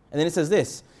 And then it says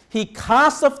this, he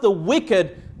casteth the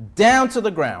wicked down to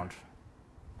the ground.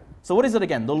 So what is it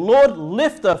again? The Lord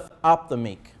lifteth up the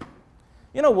meek.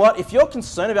 You know what? If you're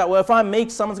concerned about, well, if I'm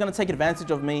meek, someone's going to take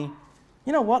advantage of me.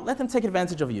 You know what? Let them take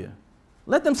advantage of you.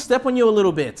 Let them step on you a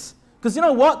little bit. Because you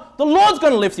know what? The Lord's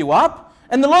going to lift you up.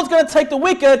 And the Lord's going to take the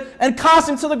wicked and cast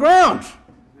him to the ground.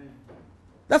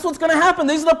 That's what's going to happen.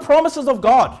 These are the promises of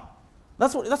God.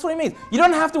 That's what he means. You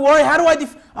don't have to worry, how do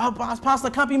I Pastor, I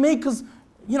can't be meek because,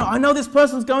 I know this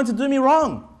person's going to do me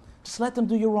wrong. Just let them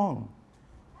do you wrong.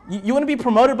 You want to be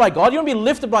promoted by God? You want to be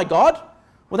lifted by God?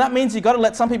 Well, that means you've got to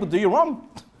let some people do you wrong.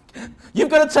 You've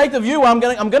got to take the view, I'm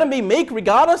going to be meek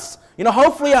regardless.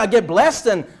 Hopefully I get blessed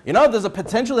and, there's a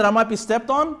potential that I might be stepped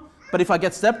on. But if I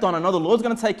get stepped on, I know the Lord's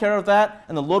going to take care of that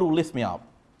and the Lord will lift me up.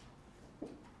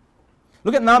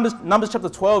 Look at Numbers chapter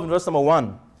 12 and verse number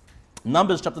 1.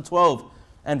 Numbers chapter 12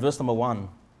 and verse number 1.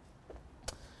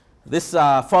 This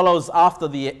follows after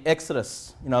the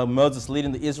Exodus, Moses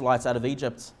leading the Israelites out of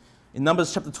Egypt. In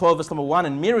Numbers chapter 12, verse number 1,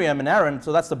 and Miriam and Aaron,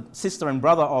 so that's the sister and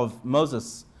brother of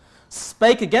Moses,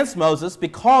 spake against Moses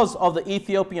because of the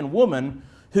Ethiopian woman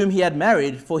whom he had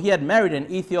married, for he had married an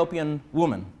Ethiopian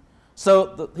woman.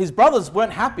 So his brothers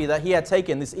weren't happy that he had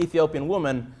taken this Ethiopian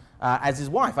woman as his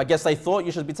wife. I guess they thought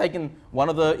you should be taking one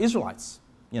of the Israelites,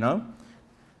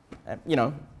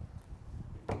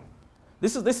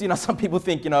 This is, some people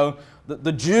think,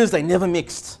 the Jews, they never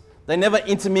mixed. They never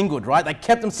intermingled, right? They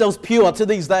kept themselves pure to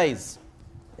these days.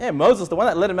 Yeah, Moses, the one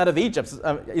that led him out of Egypt,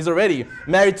 is already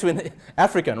married to an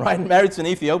African, right? Married to an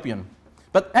Ethiopian.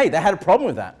 But hey, they had a problem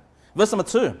with that. Verse number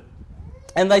 2.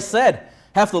 And they said,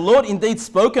 hath the Lord indeed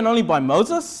spoken only by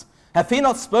Moses? Hath he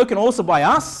not spoken also by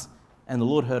us? And the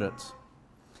Lord heard it.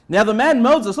 Now the man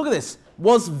Moses, look at this,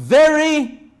 was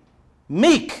very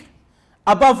meek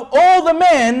above all the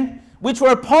men which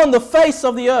were upon the face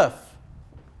of the earth.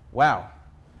 Wow.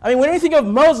 I mean, when we think of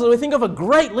Moses, we think of a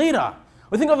great leader.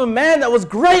 We think of a man that was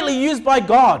greatly used by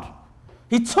God.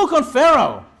 He took on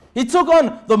Pharaoh. He took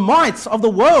on the might of the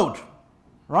world,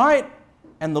 right?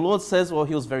 And the Lord says, well,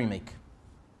 he was very meek.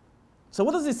 So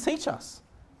what does this teach us?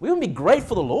 We want to be great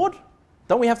for the Lord.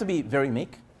 Don't we have to be very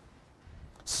meek?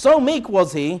 So meek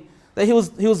was he that he was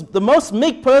the most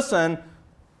meek person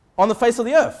on the face of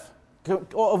the earth.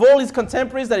 Of all his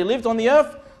contemporaries that he lived on the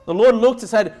earth, the Lord looked and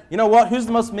said, you know what, who's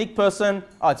the most meek person?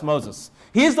 Oh, it's Moses.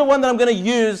 He's the one that I'm going to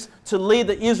use to lead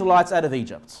the Israelites out of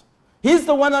Egypt. He's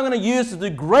the one I'm going to use to do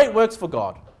great works for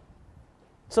God.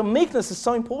 So meekness is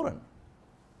so important.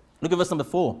 Look at verse number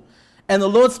 4. And the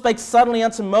Lord spake suddenly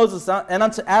unto Moses and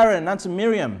unto Aaron and unto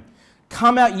Miriam,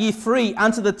 come out ye three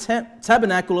unto the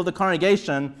tabernacle of the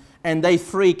congregation, and they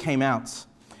three came out.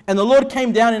 And the Lord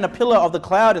came down in a pillar of the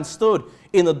cloud and stood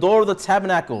in the door of the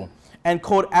tabernacle and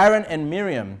called Aaron and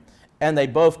Miriam, and they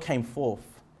both came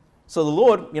forth. So the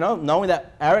Lord, knowing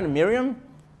that Aaron and Miriam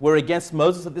were against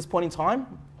Moses at this point in time,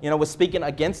 were speaking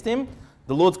against him,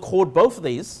 the Lord called both of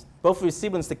his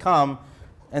siblings to come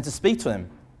and to speak to him.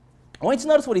 I want you to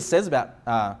notice what he says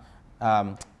about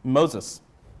Moses.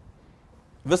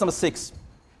 Verse number 6.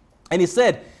 And he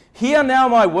said, hear now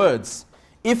my words.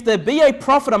 If there be a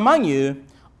prophet among you,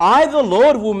 I, the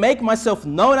Lord, will make myself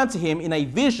known unto him in a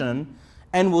vision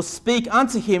and will speak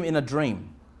unto him in a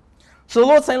dream. So the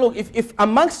Lord's saying, look, if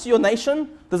amongst your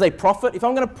nation there's a prophet, if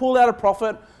I'm going to pull out a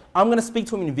prophet, I'm going to speak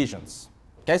to him in visions.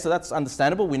 Okay, so that's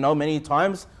understandable. We know many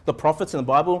times the prophets in the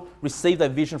Bible received a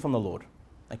vision from the Lord.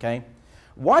 Okay,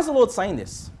 why is the Lord saying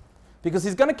this? Because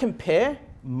he's going to compare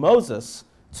Moses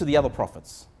to the other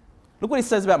prophets. Look what he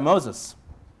says about Moses.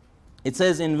 It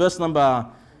says in verse number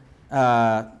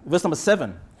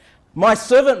 7, my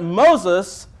servant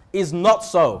Moses is not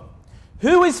so,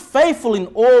 who is faithful in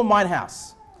all mine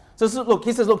house. So look,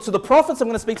 he says, look, to the prophets I'm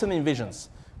going to speak to them in visions,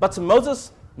 but to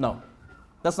Moses, no.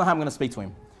 That's not how I'm going to speak to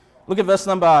him. Look at verse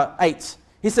number 8.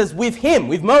 He says, with him,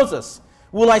 with Moses,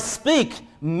 will I speak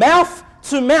mouth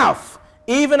to mouth,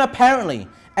 even apparently,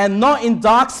 and not in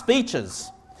dark speeches.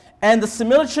 And the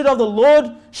similitude of the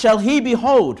Lord shall he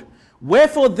behold.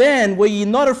 Wherefore then were ye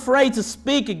not afraid to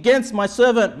speak against my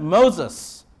servant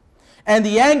Moses? And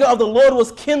the anger of the Lord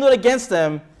was kindled against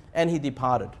them, and he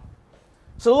departed.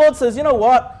 So the Lord says, you know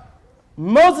what?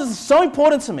 Moses is so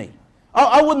important to me.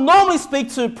 I would normally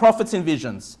speak to prophets in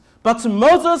visions, but to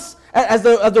Moses, as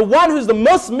the one who's the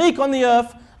most meek on the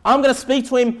earth, I'm going to speak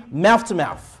to him mouth to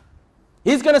mouth.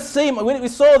 He's going to see him. We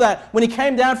saw that when he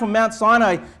came down from Mount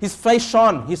Sinai, his face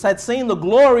shone. He had seen the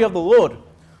glory of the Lord.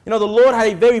 The Lord had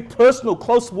a very personal,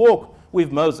 close walk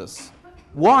with Moses.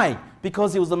 Why?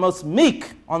 Because he was the most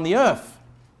meek on the earth.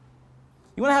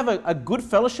 You want to have a good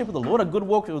fellowship with the Lord, a good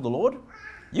walk with the Lord?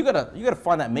 You got to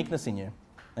find that meekness in you.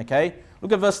 Okay?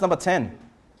 Look at verse number 10.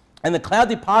 And the cloud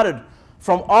departed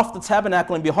from off the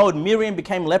tabernacle, and behold, Miriam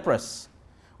became leprous,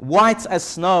 white as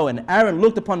snow. And Aaron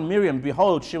looked upon Miriam, and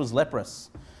behold, she was leprous.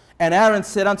 And Aaron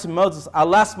said unto Moses,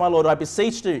 alas, my Lord, I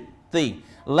beseech thee,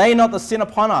 lay not the sin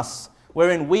upon us,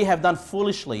 wherein we have done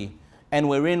foolishly, and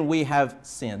wherein we have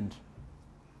sinned.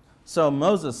 So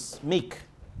Moses, meek,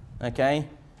 okay?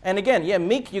 And again, yeah,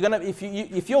 meek,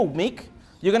 if you're meek,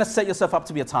 you're going to set yourself up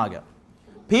to be a target.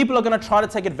 People are going to try to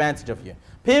take advantage of you.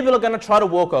 People are going to try to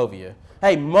walk over you.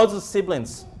 Hey, Moses'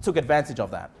 siblings took advantage of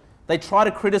that. They tried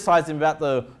to criticize him about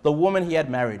the woman he had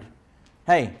married.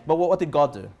 Hey, but what did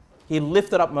God do? He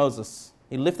lifted up Moses.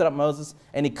 He lifted up Moses,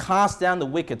 and he cast down the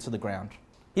wicked to the ground.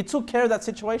 He took care of that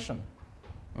situation.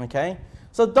 Okay?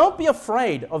 So don't be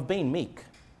afraid of being meek.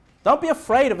 Don't be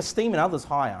afraid of esteeming others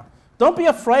higher. Don't be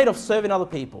afraid of serving other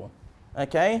people.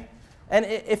 Okay? And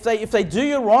if they do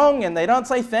you wrong and they don't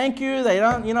say thank you, they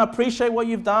don't appreciate what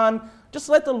you've done, just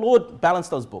let the Lord balance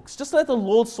those books. Just let the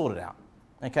Lord sort it out.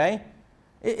 Okay?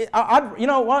 You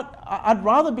know what? I'd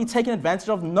rather be taken advantage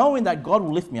of knowing that God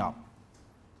will lift me up.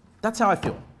 That's how I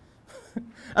feel.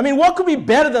 I mean, what could be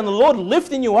better than the Lord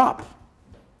lifting you up?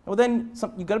 Well, then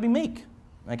you've got to be meek.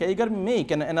 Okay? You've got to be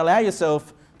meek and allow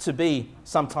yourself to be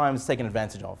sometimes taken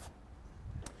advantage of.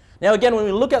 Now, again, when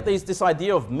we look at this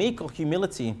idea of meek or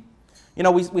humility,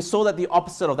 we saw that the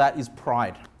opposite of that is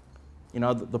pride.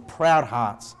 The proud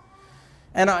hearts.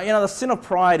 And, the sin of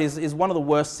pride is one of the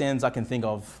worst sins I can think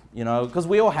of, because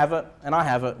we all have it, and I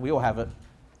have it, we all have it.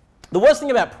 The worst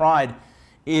thing about pride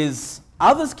is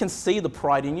others can see the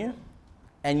pride in you,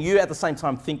 and you at the same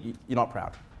time think you're not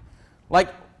proud. Like,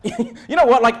 you know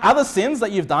what, like other sins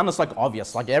that you've done, it's like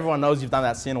obvious, like everyone knows you've done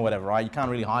that sin or whatever, right? You can't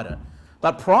really hide it.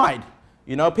 But pride,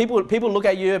 people look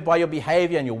at you by your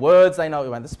behavior and your words, they know,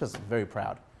 man, this person's very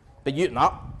proud. But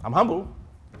no, I'm humble.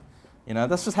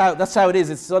 That's how it is.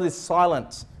 It's sort of this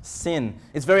silent sin.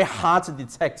 It's very hard to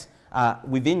detect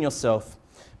within yourself.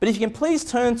 But if you can please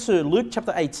turn to Luke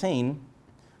chapter 18.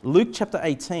 Luke chapter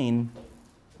 18.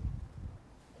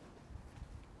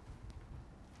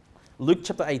 Luke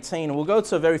chapter 18. And we'll go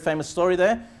to a very famous story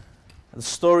there. The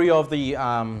story of the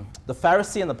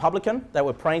Pharisee and the publican that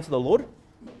were praying to the Lord.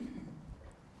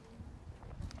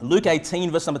 Luke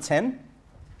 18, verse number 10.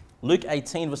 Luke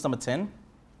 18, verse number 10.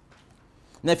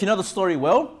 Now, if you know the story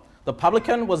well, the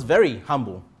publican was very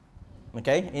humble,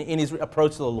 okay, in his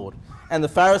approach to the Lord. And the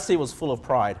Pharisee was full of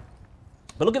pride.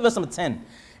 But look at verse number 10.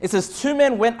 It says, 2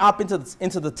 men went up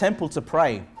into the temple to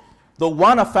pray, the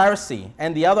one a Pharisee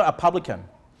and the other a publican.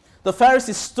 The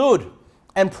Pharisee stood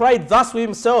and prayed thus with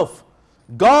himself,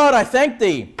 God, I thank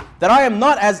thee that I am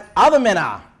not as other men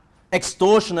are,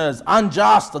 extortioners,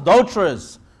 unjust,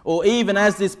 adulterers, or even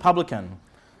as this publican.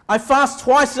 I fast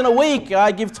twice in a week.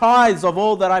 I give tithes of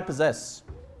all that I possess.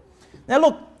 Now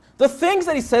look, the things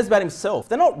that he says about himself,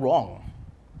 they're not wrong,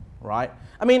 right?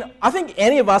 I mean, I think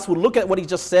any of us would look at what he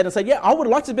just said and say, yeah, I would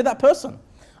like to be that person.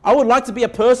 I would like to be a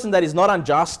person that is not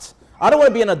unjust. I don't want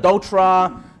to be an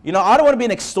adulterer. You know, I don't want to be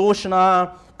an extortioner.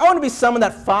 I want to be someone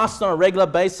that fasts on a regular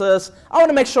basis. I want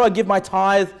to make sure I give my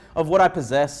tithe of what I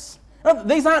possess. Now,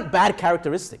 these aren't bad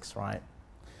characteristics, right?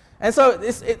 And so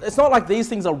it's not like these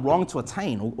things are wrong to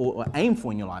attain or aim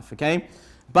for in your life, okay?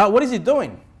 But what is he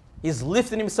doing? He's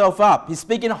lifting himself up. He's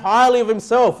speaking highly of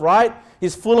himself, right?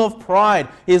 He's full of pride.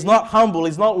 He's not humble.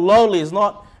 He's not lowly. He's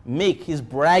not meek. He's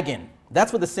bragging.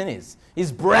 That's what the sin is.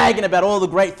 He's bragging about all the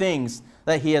great things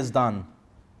that he has done.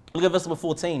 Look at verse number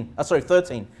 13.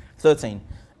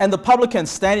 And the publican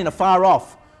standing afar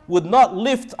off would not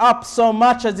lift up so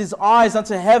much as his eyes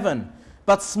unto heaven,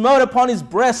 but smote upon his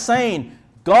breast, saying,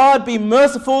 God be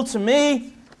merciful to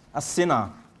me, a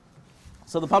sinner.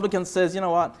 So the publican says, you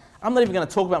know what? I'm not even going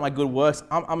to talk about my good works.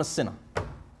 I'm a sinner.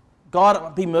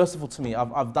 God, be merciful to me.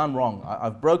 I've done wrong.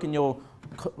 I've broken your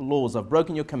laws. I've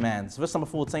broken your commands. Verse number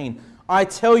 14. I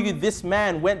tell you, this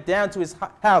man went down to his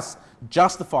house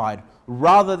justified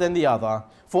rather than the other.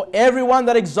 For everyone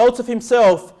that exalteth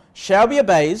himself shall be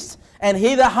abased, and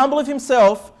he that humbleth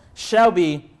himself shall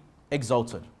be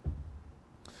exalted.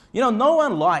 You know, no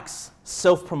one likes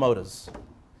self-promoters.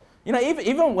 You know,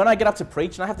 even when I get up to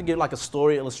preach and I have to give like a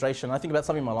story illustration, I think about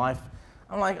something in my life,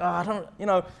 I'm like, oh, I don't, you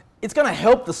know, it's going to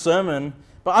help the sermon,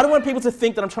 but I don't want people to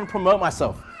think that I'm trying to promote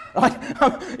myself. Like,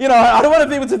 you know, I don't want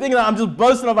people to think that I'm just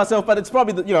boasting of myself, but it's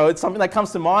probably, you know, it's something that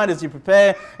comes to mind as you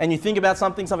prepare and you think about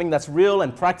something that's real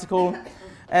and practical.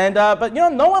 And, but, you know,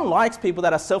 no one likes people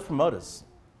that are self-promoters.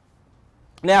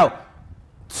 Now,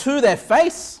 to their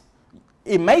face,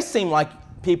 it may seem like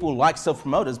people like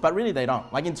self-promoters, but really they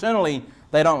don't. Like internally,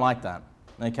 they don't like that,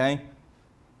 okay?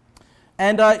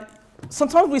 And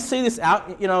sometimes we see this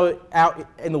out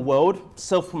in the world,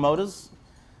 self-promoters.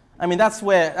 I mean, that's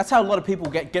how a lot of people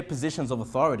get positions of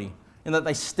authority, in that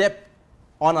they step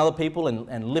on other people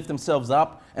and lift themselves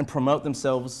up and promote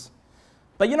themselves.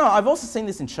 But you know, I've also seen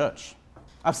this in church.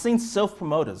 I've seen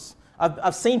self-promoters.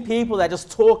 I've seen people that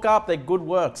just talk up their good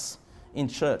works in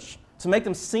church to make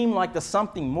them seem like they're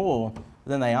something more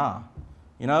than they are.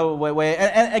 You know,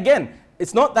 and again,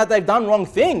 it's not that they've done wrong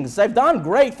things. They've done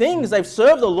great things. They've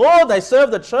served the Lord. They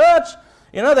served the church.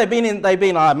 You know, they've been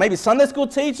maybe Sunday school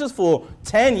teachers for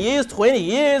 10 years, 20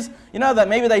 years. You know, that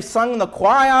maybe they've sung in the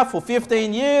choir for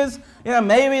 15 years. You know,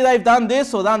 maybe they've done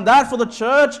this or done that for the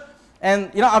church. And,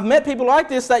 you know, I've met people like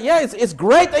this that, yeah, it's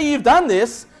great that you've done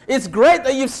this. It's great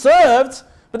that you've served.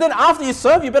 But then after you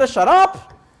serve, you better shut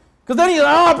up. Because then you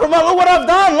promote, look what I've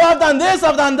done. Look, I've done this,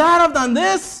 I've done that, I've done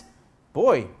this.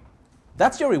 Boy,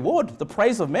 that's your reward. The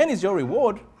praise of men is your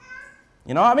reward.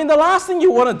 You know, I mean, the last thing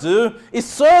you want to do is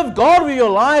serve God with your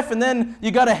life, and then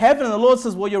you go to heaven and the Lord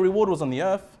says, well, your reward was on the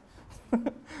earth. You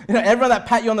know, everyone that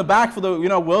pat you on the back for the, you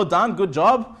know, well done, good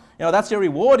job, you know, that's your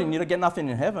reward, and you don't get nothing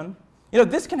in heaven. You know,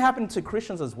 this can happen to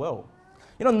Christians as well.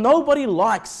 You know, nobody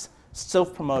likes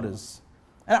self-promoters.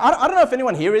 And I don't know if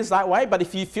anyone here is that way, but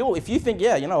if you think,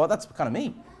 yeah, you know what, that's kind of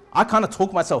me. I kind of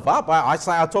talk myself up. I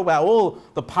talk about all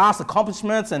the past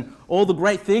accomplishments and all the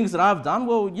great things that I've done.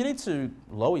 Well, you need to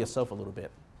lower yourself a little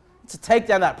bit to take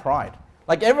down that pride.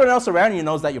 Like everyone else around you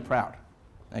knows that you're proud,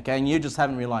 okay, and you just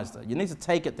haven't realized it. You need to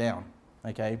take it down,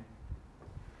 okay.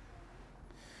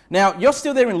 Now, you're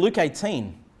still there in Luke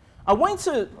 18.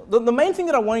 The main thing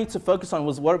that I want you to focus on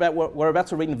was we're about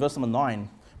to read in verse number 9.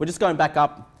 We're just going back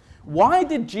up. Why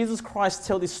did Jesus Christ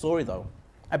tell this story, though,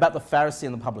 about the Pharisee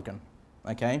and the publican?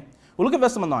 Okay? Well, look at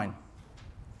verse number 9.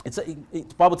 The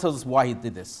Bible tells us why he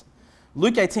did this.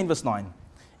 Luke 18, verse 9.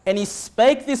 And he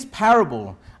spake this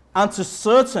parable unto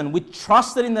certain which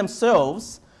trusted in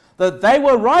themselves that they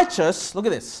were righteous, look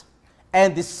at this,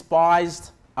 and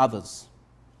despised others.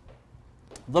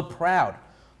 The proud,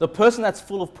 the person that's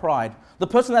full of pride, the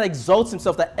person that exalts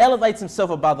himself, that elevates himself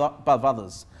above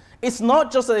others. It's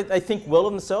not just that they think well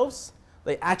of themselves,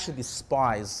 they actually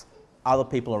despise other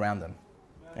people around them.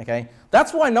 Okay?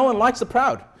 That's why no one likes the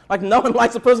proud. Like no one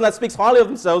likes a person that speaks highly of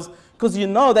themselves, because you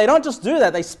know they don't just do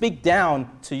that, they speak down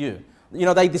to you. You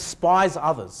know, they despise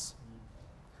others.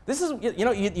 This is, you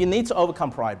know, you need to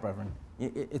overcome pride, brethren.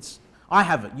 I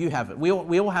have it, you have it, we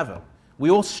all have it.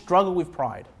 We all struggle with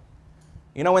pride.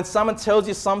 You know, when someone tells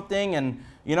you something and,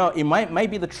 you know, it may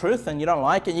be the truth and you don't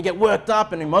like it, and you get worked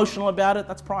up and emotional about it,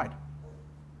 that's pride.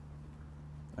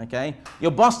 Okay?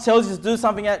 Your boss tells you to do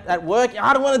something at work,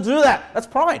 I don't want to do that, that's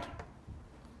pride.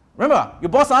 Remember, your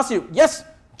boss asks you, yes,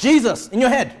 Jesus, in your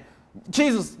head.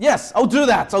 Jesus, yes, I'll do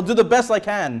that. I'll do the best I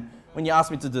can when you ask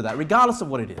me to do that, regardless of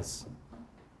what it is.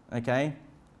 Okay?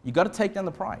 You've got to take down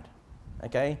the pride.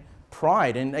 Okay?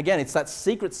 Pride, and again, it's that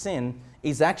secret sin,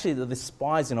 is actually the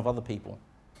despising of other people.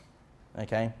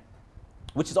 Okay?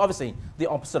 Which is obviously the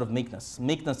opposite of meekness.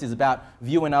 Meekness is about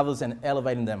viewing others and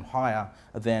elevating them higher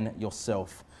than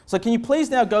yourself. So can you please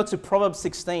now go to Proverbs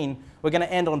 16? We're going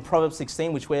to end on Proverbs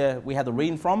 16, which we had the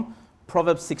reading from.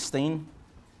 Proverbs 16.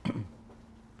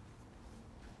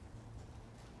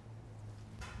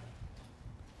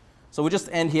 So we'll just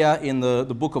end here in the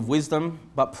book of wisdom.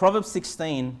 But Proverbs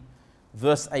 16,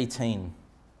 verse 18.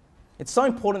 It's so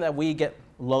important that we get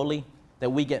lowly, that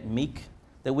we get meek,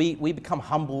 that we become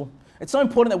humble. It's so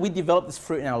important that we develop this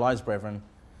fruit in our lives, brethren.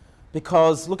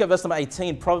 Because look at verse number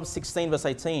 18, Proverbs 16, verse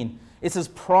 18. It says,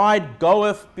 pride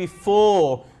goeth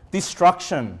before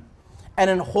destruction,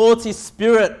 and an haughty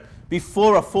spirit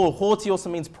before a fool. Haughty also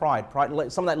means pride.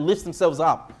 Pride, someone that lifts themselves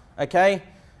up. Okay?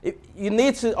 You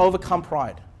need to overcome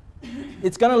pride.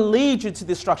 It's going to lead you to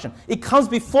destruction. It comes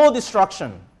before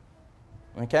destruction.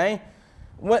 Okay?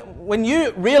 When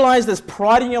you realize there's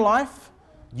pride in your life,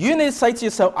 you need to say to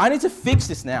yourself, I need to fix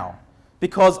this now.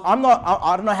 Because I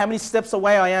don't know how many steps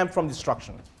away I am from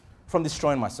destruction, from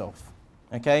destroying myself.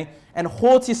 Okay? And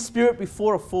haughty spirit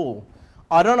before a fool.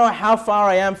 I don't know how far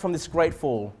I am from this great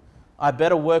fall. I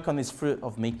better work on this fruit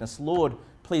of meekness. Lord,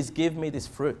 please give me this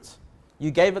fruit.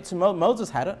 You gave it to Moses,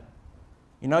 had it.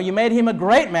 You know, you made him a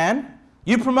great man.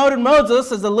 You promoted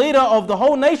Moses as the leader of the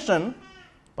whole nation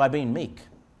by being meek.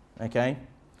 Okay?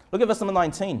 Look at verse number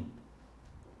 19.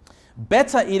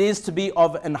 Better it is to be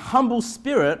of an humble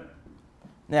spirit,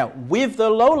 now, with the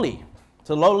lowly.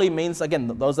 So lowly means, again,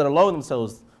 those that are low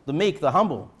themselves, the meek, the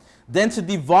humble. Than to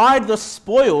divide the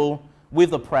spoil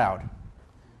with the proud.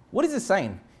 What is it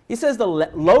saying? He says the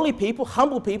lowly people,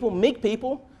 humble people, meek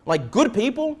people, like good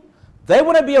people, they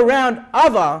want to be around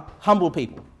other humble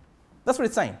people. That's what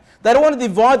it's saying. They don't want to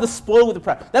divide the spoil with the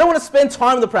proud. They don't want to spend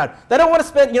time with the proud. They don't want to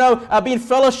spend, be in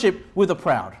fellowship with the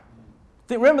proud.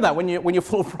 Remember that when you're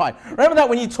full of pride. Remember that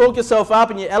when you talk yourself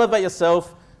up and you elevate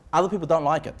yourself, other people don't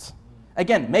like it.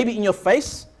 Again, maybe in your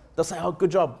face, they'll say, oh,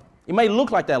 good job. It may look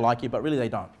like they like you, but really they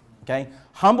don't. Okay?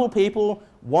 Humble people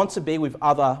want to be with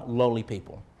other lowly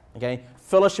people. Okay?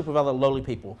 Fellowship with other lowly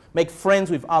people. Make friends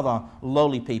with other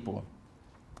lowly people.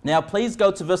 Now, please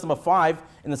go to verse number 5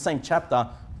 in the same chapter.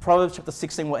 Proverbs chapter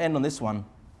 16, we'll end on this one.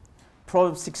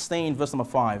 Proverbs 16, verse number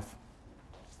 5.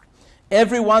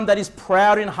 Everyone that is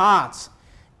proud in heart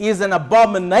is an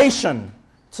abomination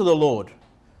to the Lord.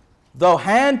 Though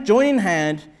hand join in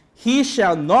hand, he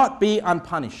shall not be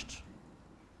unpunished.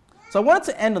 So I wanted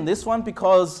to end on this one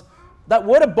because that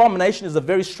word abomination is a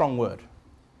very strong word.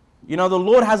 You know, the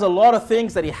Lord has a lot of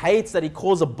things that he hates, that he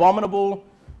calls abominable,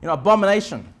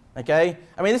 abomination. Okay?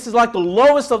 I mean, this is like the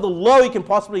lowest of the low you can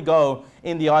possibly go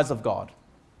in the eyes of God.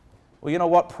 Well, you know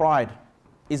what? Pride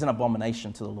is an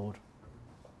abomination to the Lord.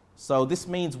 So this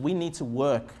means we need to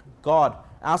work.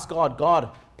 Ask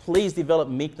God, please develop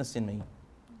meekness in me.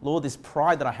 Lord, this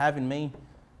pride that I have in me,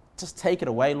 just take it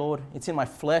away, Lord. It's in my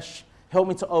flesh. Help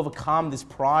me to overcome this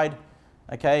pride.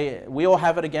 Okay? We all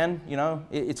have it again,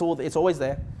 it's always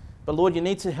there. But Lord, you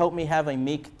need to help me have a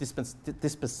meek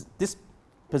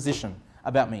disposition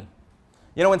about me.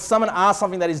 When someone asks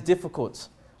something that is difficult,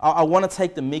 I want to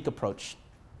take the meek approach,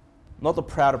 not the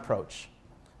proud approach.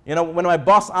 When my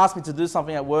boss asks me to do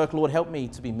something at work, Lord, help me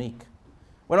to be meek.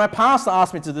 When my pastor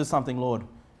asks me to do something, Lord,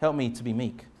 help me to be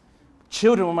meek.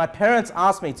 Children, when my parents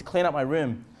ask me to clean up my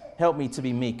room, help me to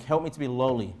be meek. Help me to be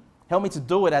lowly. Help me to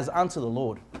do it as unto the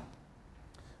Lord.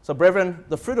 So, brethren,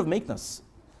 the fruit of meekness,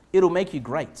 it'll make you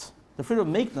great. The fruit of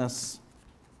meekness,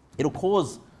 it'll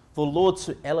cause the Lord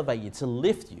to elevate you, to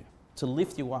lift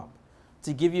you up,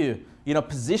 to give you,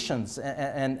 positions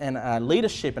and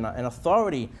leadership and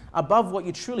authority above what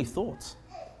you truly thought.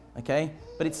 Okay?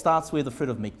 But it starts with the fruit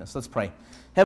of meekness. Let's pray.